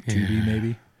Freevee and I think Tubi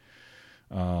maybe.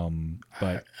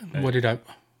 But what did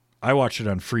I watched it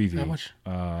on Freevee. I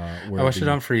watched it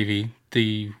on Freevee.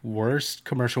 The worst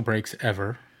commercial breaks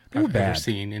ever I've ever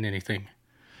seen in anything.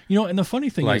 You know, and the funny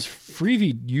thing is,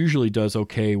 Freevee usually does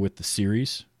okay with the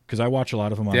series, because I watch a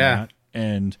lot of them on that,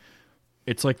 and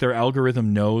it's like their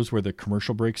algorithm knows where the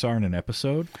commercial breaks are in an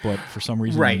episode, but for some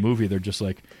reason in the movie they're just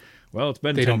like, well, it's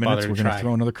been 10 minutes, we're going to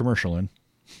throw another commercial in.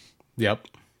 Yep.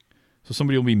 So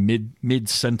somebody will be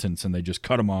mid-sentence and they just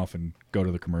cut them off and go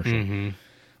to the commercial.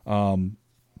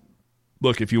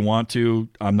 Look, if you want to,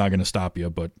 I'm not going to stop you,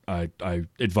 but I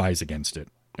advise against it.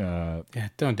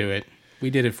 Don't do it. We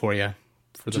did it for you.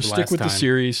 Just stick with the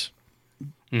series.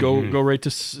 Go right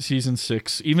to season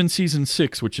 6. Even season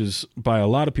 6, which is by a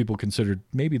lot of people considered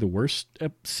maybe the worst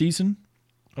season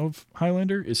of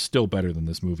Highlander, is still better than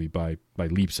this movie by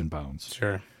leaps and bounds.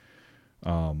 Sure.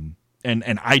 And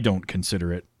I don't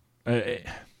consider it.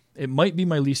 It might be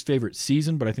my least favorite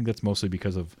season, but I think that's mostly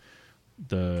because of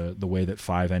the way that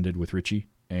 5 ended with Richie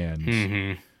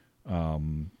and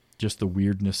just the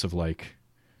weirdness of like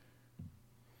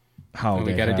how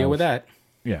we got to deal with that.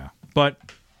 Yeah, but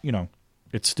you know,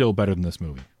 it's still better than this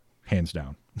movie, hands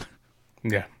down.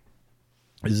 Yeah.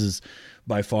 This is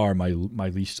by far my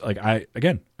least. Like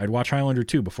I'd watch Highlander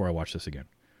 2 before I watch this again.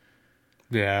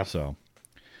 Yeah. So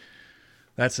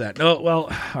that's that. Oh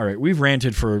well, all right. We've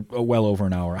ranted for well over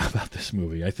an hour about this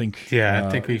movie. I think. Yeah, I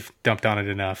think we've dumped on it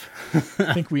enough.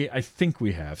 I think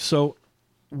we have. So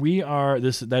we are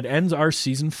that ends our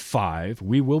season 5.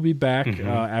 We will be back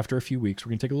after a few weeks.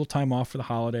 We're gonna take a little time off for the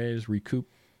holidays, recoup,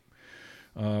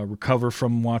 recover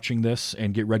from watching this,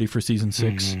 and get ready for season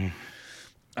 6.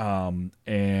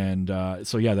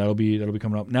 So yeah, that'll be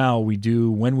coming up. Now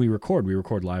when we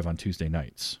record live on Tuesday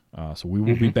nights. So we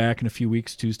will be back in a few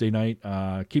weeks, Tuesday night.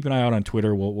 Keep an eye out on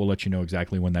Twitter. We'll let you know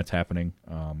exactly when that's happening.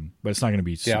 But it's not going to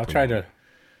be super long.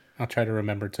 I'll try to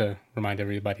remember to remind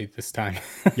everybody this time.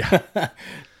 Yeah.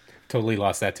 Totally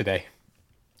lost that today.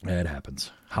 It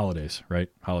happens. Holidays, right?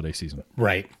 Holiday season.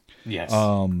 Right. Yes.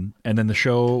 And then the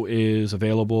show is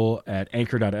available at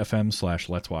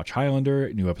anchor.fm/Let's Watch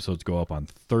Highlander. New episodes go up on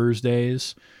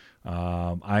Thursdays.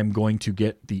 I'm going to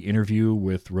get the interview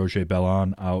with Roger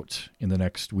Bellon out in the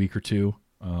next week or two.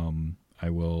 I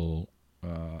will.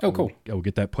 Cool. I will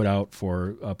get that put out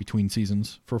for between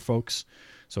seasons for folks.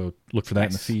 So look for that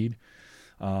in the feed.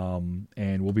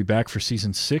 And we'll be back for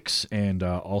season 6 and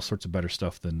all sorts of better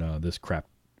stuff than this crap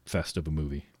fest of a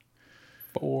movie.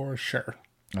 For sure.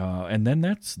 And then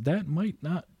that might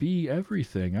not be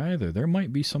everything either. There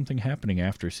might be something happening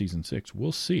after season 6.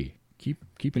 We'll see.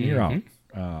 Keep an ear out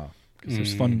because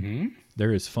there's fun.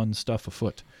 There is fun stuff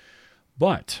afoot.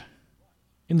 But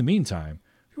in the meantime,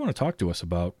 if you want to talk to us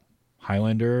about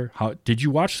Highlander, how did you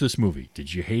watch this movie?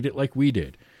 Did you hate it like we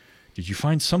did? Did you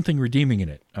find something redeeming in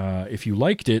it? If you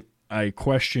liked it, I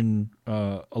question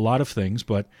a lot of things,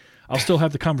 but I'll still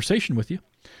have the conversation with you.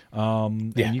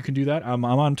 And you can do that. I'm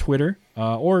on Twitter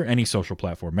or any social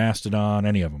platform, Mastodon,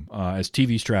 any of them, as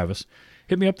TV's Travis.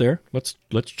 Hit me up there. Let's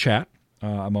chat.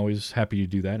 I'm always happy to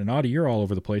do that. And Audie, you're all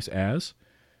over the place as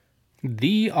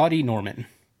the Audie Norman.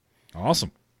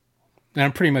 Awesome. And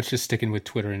I'm pretty much just sticking with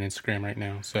Twitter and Instagram right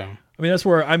now. So I mean, that's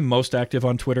where I'm most active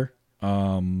on Twitter.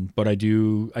 But I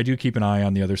do keep an eye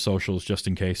on the other socials just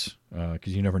in case,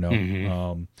 because you never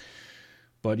know.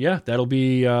 But yeah, that'll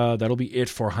be it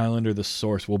for Highlander: The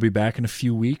Source. We'll be back in a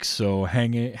few weeks, so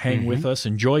hang with us.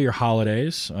 Enjoy your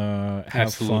holidays.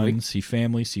 Have fun. See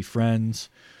family. See friends.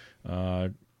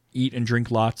 Eat and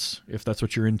drink lots if that's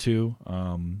what you're into.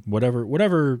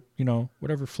 Whatever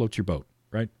floats your boat.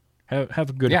 Right. Have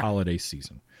a good holiday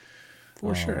season.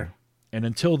 For sure. And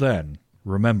until then,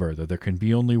 remember that there can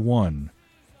be only one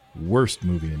worst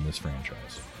movie in this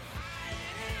franchise.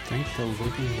 Thank the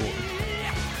living Lord.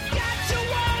 Got your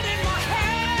word in my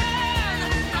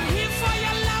hand. I'm here for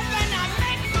your love and I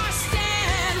make my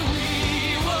stand.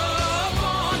 We were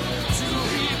born to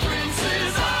be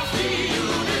princes of the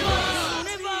universe.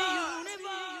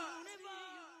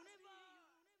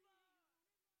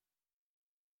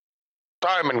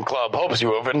 Diamond Club hopes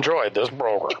you have enjoyed this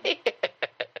program.